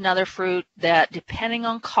this is another fruit that, depending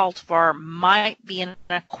on cultivar, might be an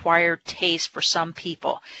acquired taste for some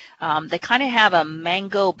people. They kind of have a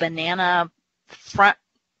mango banana front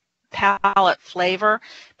palate flavor,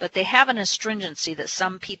 but they have an astringency that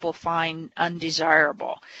some people find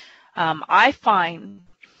undesirable. I find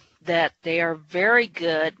that they are very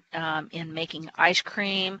good in making ice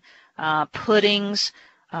cream, puddings,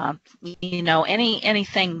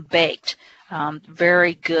 anything baked.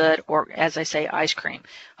 Very good, or as I say, ice cream.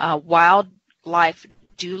 Wildlife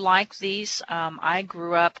do like these. I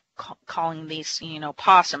grew up calling these,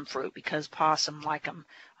 possum fruit, because possum like them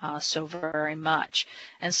so very much.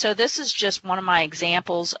 And so this is just one of my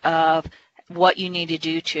examples of what you need to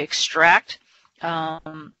do to extract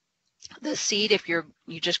the seed if you're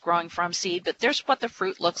just growing from seed. But there's what the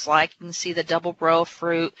fruit looks like. You can see the double row of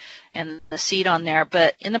fruit and the seed on there.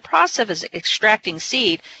 But in the process of extracting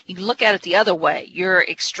seed, you can look at it the other way. You're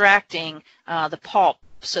extracting the pulp.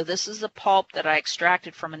 So this is the pulp that I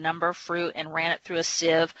extracted from a number of fruit and ran it through a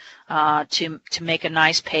sieve to make a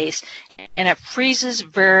nice paste. And it freezes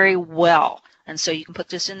very well. And so you can put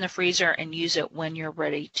this in the freezer and use it when you're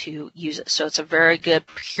ready to use it. So it's a very good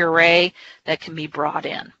puree that can be brought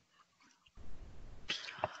in.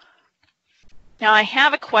 Now I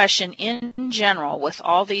have a question. In general, with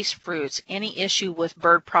all these fruits, any issue with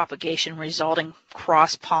bird propagation resulting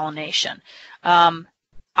cross-pollination?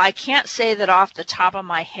 I can't say that off the top of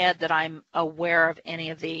my head that I'm aware of any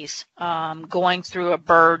of these going through a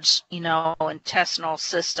bird's, intestinal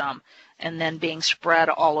system and then being spread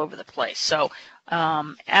all over the place. So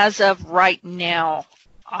as of right now,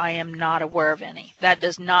 I am not aware of any. That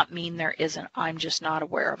does not mean there isn't. I'm just not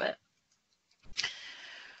aware of it.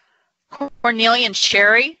 Cornelian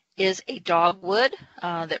cherry is a dogwood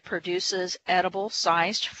that produces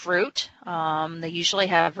edible-sized fruit. They usually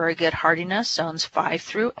have very good hardiness, zones 5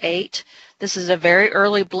 through 8. This is a very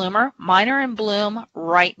early bloomer. Mine are in bloom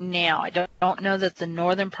right now. I don't know that the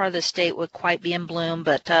northern part of the state would quite be in bloom,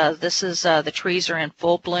 but this is the trees are in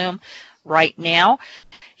full bloom right now.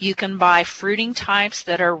 You can buy fruiting types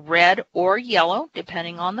that are red or yellow,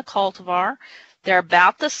 depending on the cultivar. They're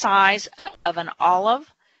about the size of an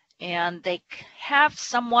olive, and they have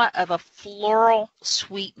somewhat of a floral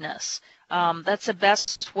sweetness. That's the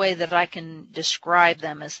best way that I can describe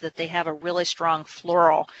them, is that they have a really strong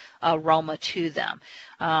floral aroma to them.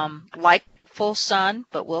 Like full sun,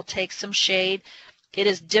 but will take some shade. It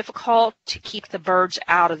is difficult to keep the birds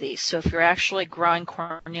out of these. So if you're actually growing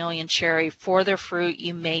Cornelian cherry for their fruit,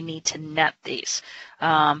 you may need to net these.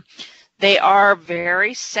 They are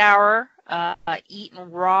very sour. Eaten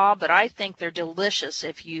raw, but I think they're delicious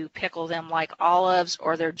if you pickle them like olives,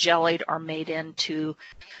 or they're jellied or made into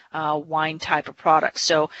wine type of products.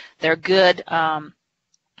 So they're good, in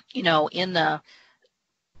the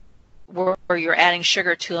where you're adding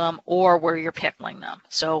sugar to them or where you're pickling them.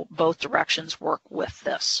 So both directions work with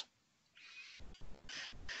this.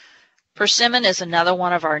 Persimmon is another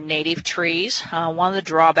one of our native trees. One of the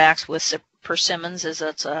drawbacks with persimmons is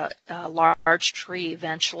it's a large tree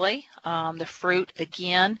eventually. The fruit,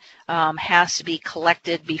 again, has to be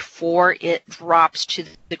collected before it drops to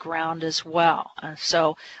the ground as well.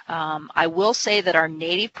 So I will say that our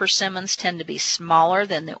native persimmons tend to be smaller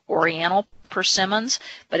than the Oriental persimmons,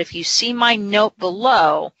 but if you see my note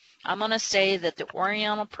below, I'm going to say that the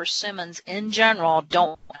Oriental persimmons in general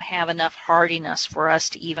don't have enough hardiness for us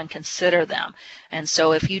to even consider them. And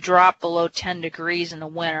so if you drop below 10 degrees in the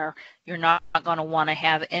winter, you're not going to want to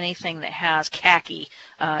have anything that has khaki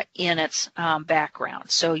in its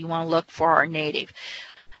background. So you want to look for our native.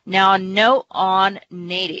 Now, a note on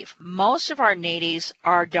native. Most of our natives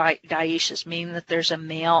are dioecious, meaning that there's a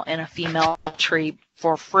male and a female tree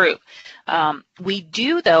for fruit. We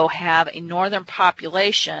do, though, have a northern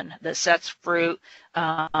population that sets fruit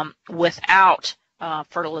without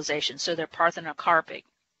fertilization, so they're parthenocarpic.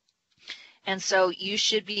 And so you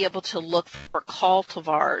should be able to look for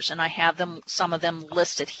cultivars, and I have some of them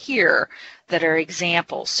listed here that are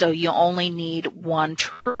examples. So you only need one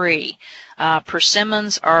tree.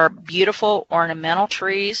 Persimmons are beautiful ornamental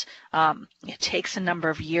trees. It takes a number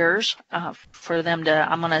of years for them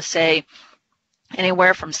to, I'm going to say,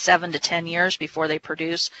 anywhere from 7 to 10 years before they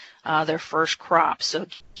produce their first crop. So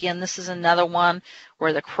again, this is another one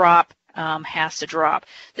where the crop has to drop.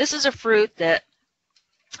 This is a fruit that,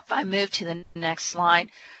 if I move to the next slide,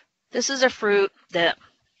 this is a fruit that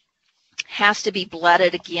has to be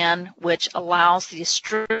blooded again, which allows the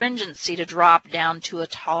astringency to drop down to a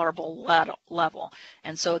tolerable level.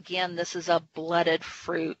 And so again, this is a blooded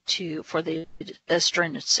fruit for the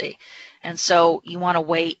astringency. And so you want to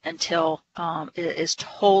wait until it is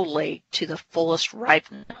totally to the fullest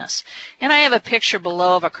ripeness. And I have a picture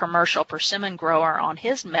below of a commercial persimmon grower on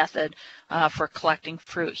his method for collecting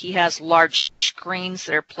fruit. He has large screens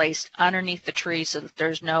that are placed underneath the tree so that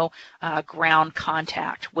there's no ground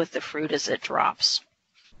contact with the fruit as it drops.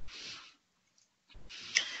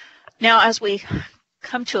 Now, as we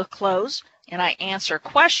come to a close and I answer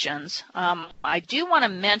questions, I do want to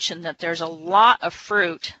mention that there's a lot of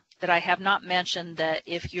fruit that I have not mentioned that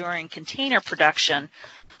if you're in container production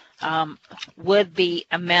would be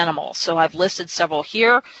amenable. So I've listed several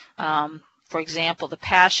here. For example, the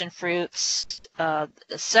passion fruits,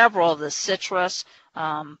 several of the citrus,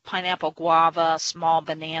 pineapple, guava, small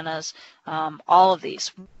bananas, all of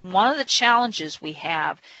these. One of the challenges we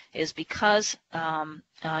have is because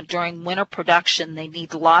during winter production they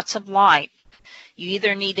need lots of light. You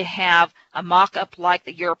either need to have a mock-up like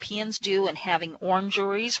the Europeans do and having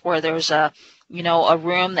orangeries where there's a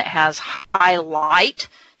room that has high light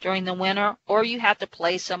during the winter, or you have to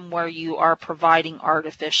place them where you are providing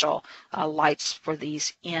artificial lights for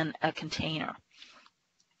these in a container.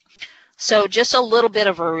 So just a little bit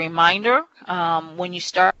of a reminder, when you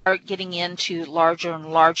start getting into larger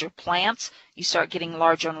and larger plants, you start getting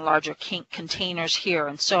larger and larger containers here.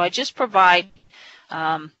 And so I just provide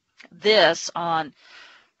this on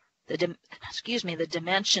the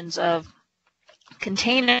dimensions of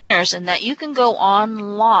containers, and that you can go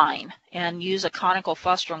online and use a conical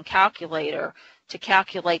frustum calculator to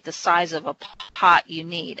calculate the size of a pot you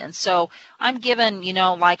need. And so I'm given,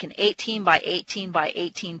 like an 18 by 18 by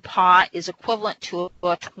 18 pot is equivalent to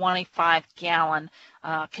a 25-gallon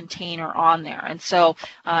container on there. And so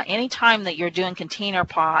anytime that you're doing container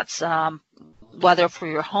pots, whether for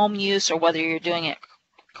your home use or whether you're doing it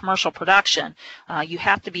commercial production, you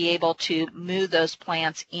have to be able to move those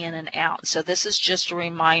plants in and out. So this is just a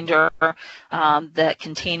reminder that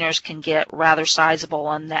containers can get rather sizable,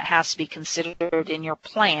 and that has to be considered in your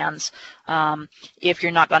plans if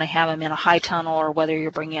you're not going to have them in a high tunnel or whether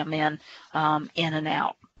you're bringing them in and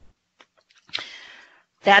out.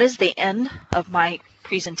 That is the end of my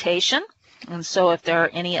presentation. And so if there are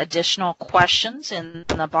any additional questions in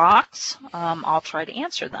the box, I'll try to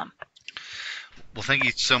answer them. Well, thank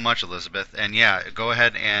you so much, Elizabeth. And yeah, go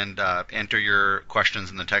ahead and enter your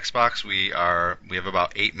questions in the text box. We have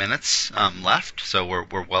about 8 minutes left, so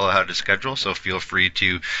we're well ahead of schedule. So feel free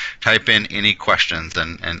to type in any questions,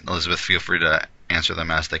 and Elizabeth, feel free to answer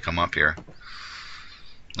them as they come up here.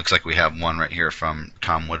 Looks like we have one right here from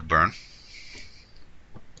Tom Woodburn.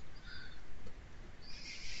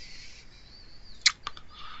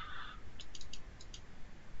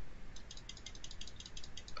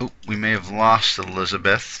 Oh, we may have lost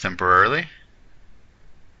Elizabeth temporarily.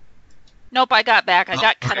 Nope, I got back. I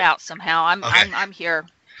got cut okay. out somehow. I'm here.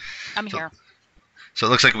 I'm so, here. So it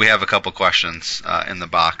looks like we have a couple questions in the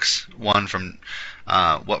box. One from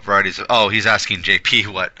what varieties? He's asking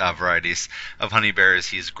JP what varieties of honeyberries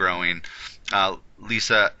he's growing.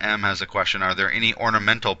 Lisa M has a question. Are there any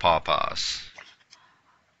ornamental pawpaws?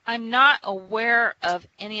 I'm not aware of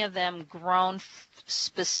any of them grown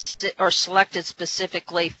or selected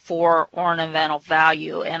specifically for ornamental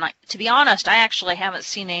value, and to be honest, I actually haven't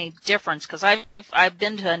seen any difference because I've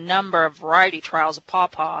been to a number of variety trials of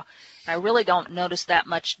pawpaw, and I really don't notice that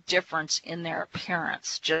much difference in their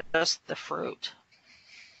appearance, just the fruit.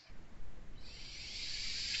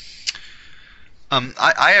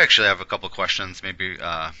 I actually have a couple questions, maybe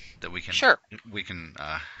that we can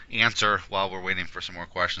answer while we're waiting for some more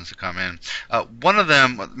questions to come in. One of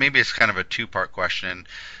them, maybe it's kind of a two-part question,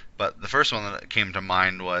 But the first one that came to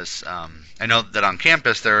mind was I know that on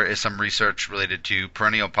campus there is some research related to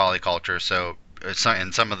perennial polyculture. So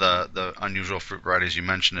and some of the unusual fruit varieties you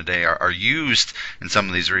mentioned today are used in some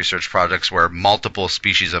of these research projects where multiple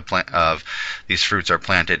species of these fruits are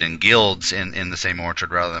planted in guilds in the same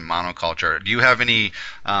orchard rather than monoculture. Do you have any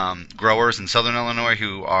growers in southern Illinois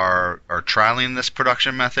who are trialing this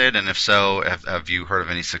production method? And if so, have you heard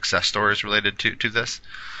of any success stories related to this?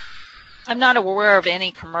 I'm not aware of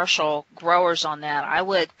any commercial growers on that. I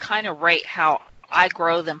would kind of rate how I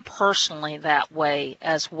grow them personally that way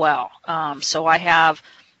as well. So I have,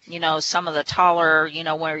 some of the taller,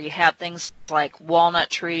 where you have things like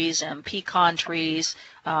walnut trees and pecan trees.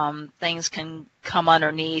 Things can come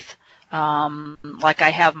underneath. Like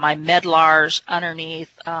I have my medlars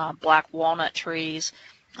underneath black walnut trees.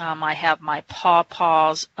 I have my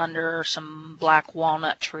pawpaws under some black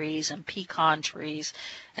walnut trees and pecan trees.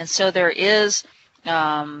 And so there is,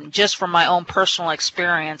 just from my own personal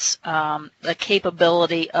experience, the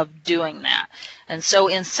capability of doing that. And so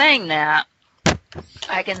in saying that,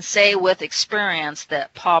 I can say with experience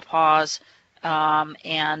that pawpaws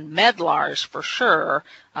and medlars for sure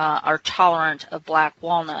are tolerant of black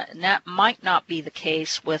walnut. And that might not be the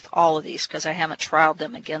case with all of these because I haven't trialed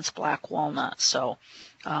them against black walnut. So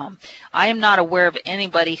I am not aware of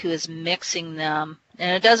anybody who is mixing them,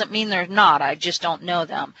 and it doesn't mean they're not, I just don't know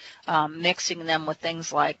them, mixing them with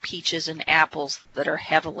things like peaches and apples that are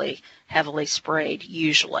heavily sprayed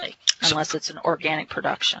usually, unless it's an organic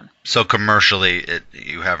production. So commercially,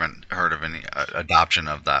 you haven't heard of any adoption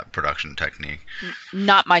of that production technique?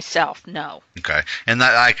 Not myself, no. Okay. And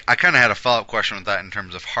that I kind of had a follow-up question with that in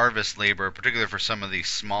terms of harvest labor, particularly for some of these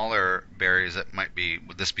smaller berries that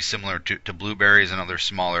would this be similar to blueberries and other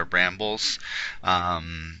smaller brambles?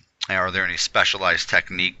 Are there any specialized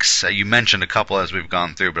techniques? You mentioned a couple as we've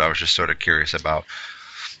gone through, but I was just sort of curious about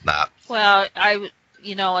that. Well,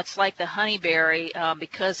 it's like the honeyberry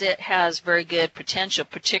because it has very good potential,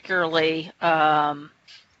 particularly, in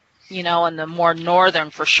the more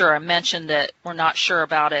northern for sure. I mentioned that we're not sure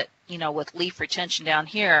about it, with leaf retention down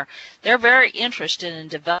here. They're very interested in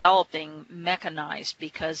developing mechanized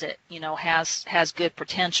because it, has good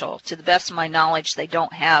potential. To the best of my knowledge, they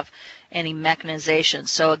don't have any mechanization.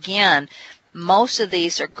 So again, most of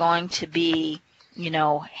these are going to be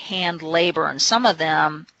hand labor, and some of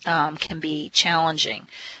them can be challenging.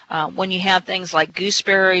 When you have things like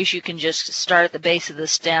gooseberries, you can just start at the base of the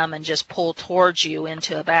stem and just pull towards you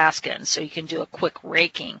into a basket, and so you can do a quick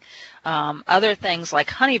raking. Other things like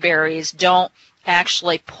honeyberries don't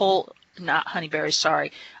actually pull, not honeyberries,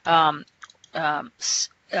 sorry,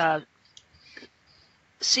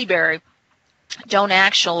 seaberry don't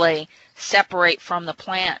actually separate from the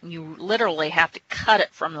plant. You literally have to cut it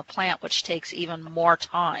from the plant, which takes even more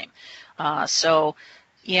time. So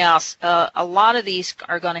yes, a lot of these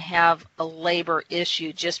are going to have a labor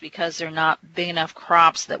issue just because they're not big enough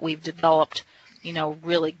crops that we've developed,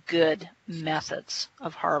 really good methods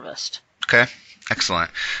of harvest. Okay,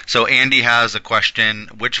 excellent. So Andy has a question: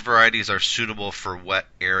 which varieties are suitable for wet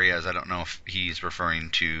areas? I don't know if he's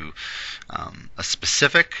referring to a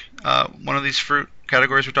specific one of these fruit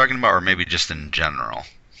categories we're talking about, or maybe just in general.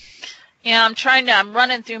 Yeah, I'm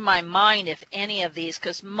running through my mind if any of these,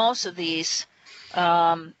 because most of these,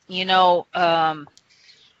 aronia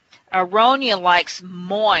likes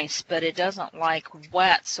moist, but it doesn't like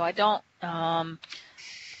wet, so I don't,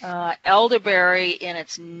 elderberry in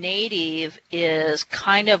its native is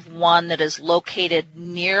kind of one that is located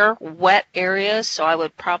near wet areas, so I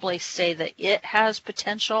would probably say that it has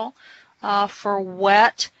potential for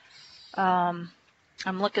wet.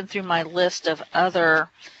 I'm looking through my list of other.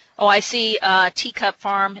 Oh, I see Teacup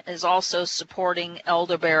Farm is also supporting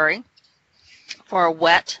elderberry for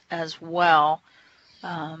wet as well.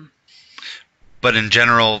 But in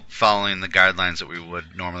general, following the guidelines that we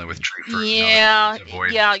would normally with tree fruit. Yeah,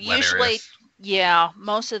 wet usually, areas. Yeah,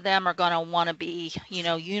 most of them are going to want to be,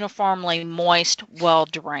 uniformly moist, well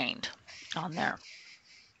drained on there.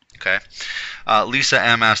 Okay. Lisa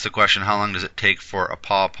M asked the question: how long does it take for a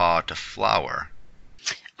pawpaw to flower?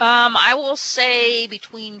 I will say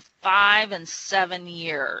between 5 and 7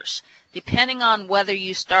 years, depending on whether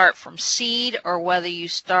you start from seed or whether you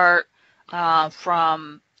start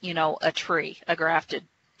from, a tree, a grafted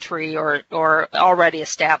tree or already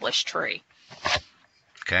established tree.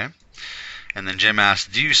 Okay. And then Jim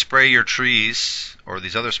asked, do you spray your trees or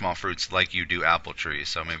these other small fruits like you do apple trees?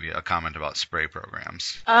 So maybe a comment about spray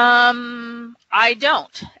programs. I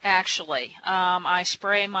don't, actually. I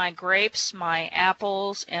spray my grapes, my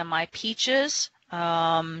apples, and my peaches.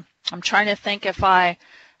 I'm trying to think if I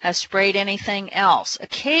have sprayed anything else.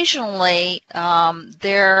 Occasionally,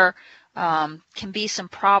 there can be some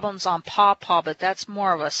problems on pawpaw, but that's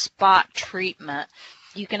more of a spot treatment.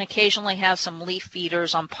 You can occasionally have some leaf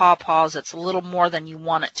feeders on pawpaws that's a little more than you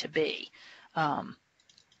want it to be.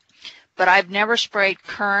 But I've never sprayed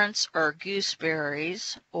currants or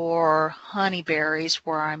gooseberries or honeyberries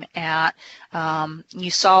where I'm at.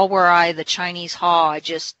 You saw where the Chinese haw, I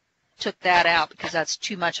just took that out because that's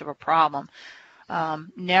too much of a problem.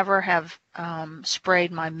 Never have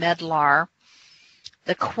sprayed my medlar.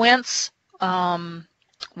 The quince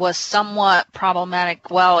was somewhat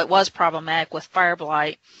problematic. Well, it was problematic with fire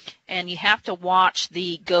blight, and you have to watch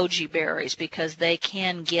the goji berries because they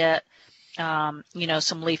can get some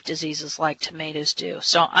leaf diseases like tomatoes do.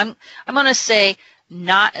 So I'm going to say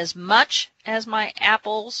not as much as my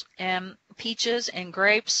apples and peaches and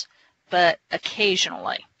grapes, but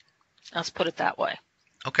occasionally. Let's put it that way.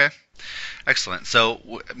 Okay. Excellent. So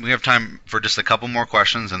we have time for just a couple more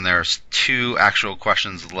questions, and there's 2 actual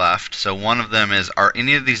questions left. So one of them is, are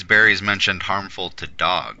any of these berries mentioned harmful to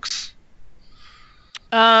dogs?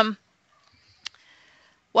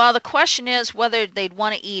 Well, the question is whether they'd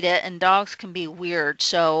want to eat it, and dogs can be weird.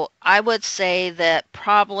 So I would say that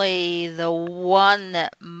probably the one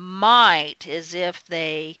that might is if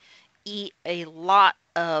they eat a lot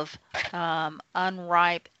of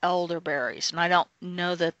unripe elderberries, and I don't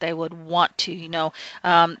know that they would want to.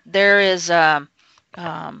 There is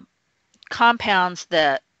compounds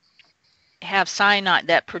that have cyanide,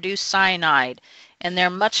 that produce cyanide, and they're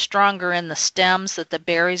much stronger in the stems that the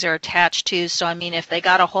berries are attached to. So, I mean, if they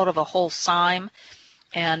got a hold of a whole cyme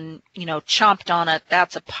and, chomped on it,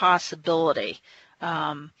 that's a possibility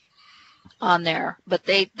on there. But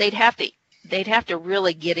they'd have to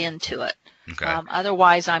really get into it. Okay.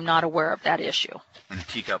 Otherwise, I'm not aware of that issue. And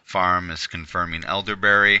Teacup Farm is confirming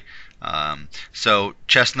elderberry. So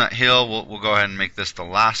Chestnut Hill, we'll go ahead and make this the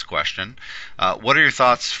last question. What are your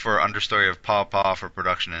thoughts for understory of pawpaw for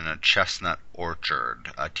production in a chestnut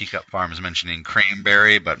orchard? Teacup Farm is mentioning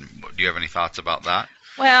cranberry, but do you have any thoughts about that?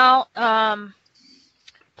 Well,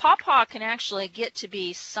 pawpaw can actually get to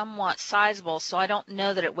be somewhat sizable, so I don't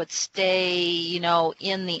know that it would stay, in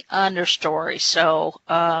the understory. So,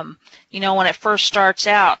 when it first starts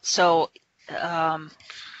out. So,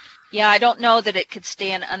 yeah, I don't know that it could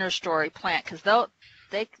stay an understory plant because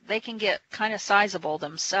they can get kind of sizable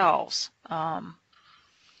themselves.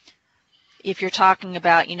 If you're talking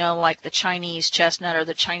about, like the Chinese chestnut or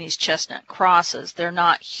the Chinese chestnut crosses, they're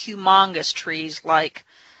not humongous trees like,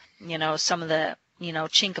 some of the,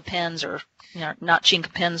 chinkapins or, not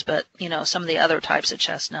chinkapins, but, some of the other types of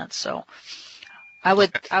chestnuts. So I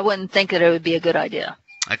wouldn't think that it would be a good idea.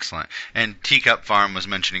 Excellent. And Teacup Farm was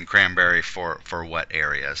mentioning cranberry for wet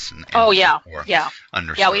areas. And yeah.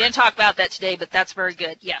 Understory. Yeah, we didn't talk about that today, but that's very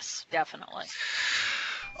good. Yes, definitely.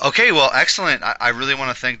 Okay, well, excellent. I really want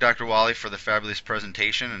to thank Dr. Wahle for the fabulous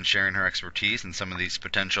presentation and sharing her expertise in some of these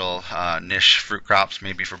potential niche fruit crops,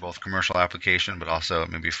 maybe for both commercial application, but also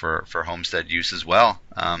maybe for homestead use as well.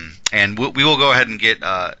 And we will go ahead and get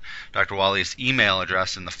Dr. Wahle's email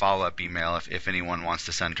address in the follow-up email if anyone wants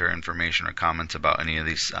to send her information or comments about any of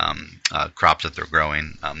these crops that they're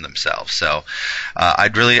growing themselves. So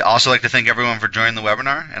I'd really also like to thank everyone for joining the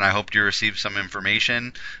webinar, and I hope you received some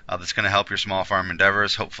information that's going to help your small farm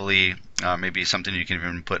endeavors. Hopefully, maybe something you can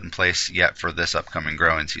even put in place yet for this upcoming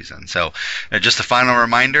growing season. So just a final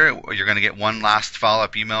reminder, you're going to get one last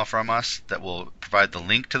follow-up email from us that will provide the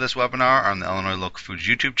link to this webinar on the Illinois Local Foods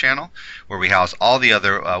YouTube channel, where we house all the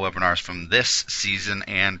other webinars from this season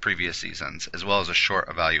and previous seasons, as well as a short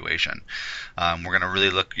evaluation. We're going to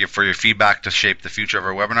really look for your feedback to shape the future of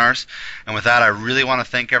our webinars. And with that, I really want to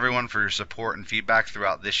thank everyone for your support and feedback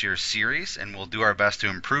throughout this year's series, and we'll do our best to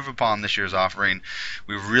improve upon this year's offering.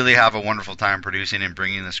 We really have a wonderful time producing and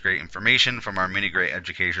bringing this great information from our many great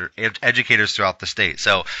educators throughout the state.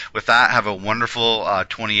 So with that, have a wonderful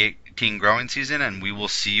 2018 growing season, and we will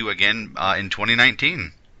see you again in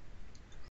 2019.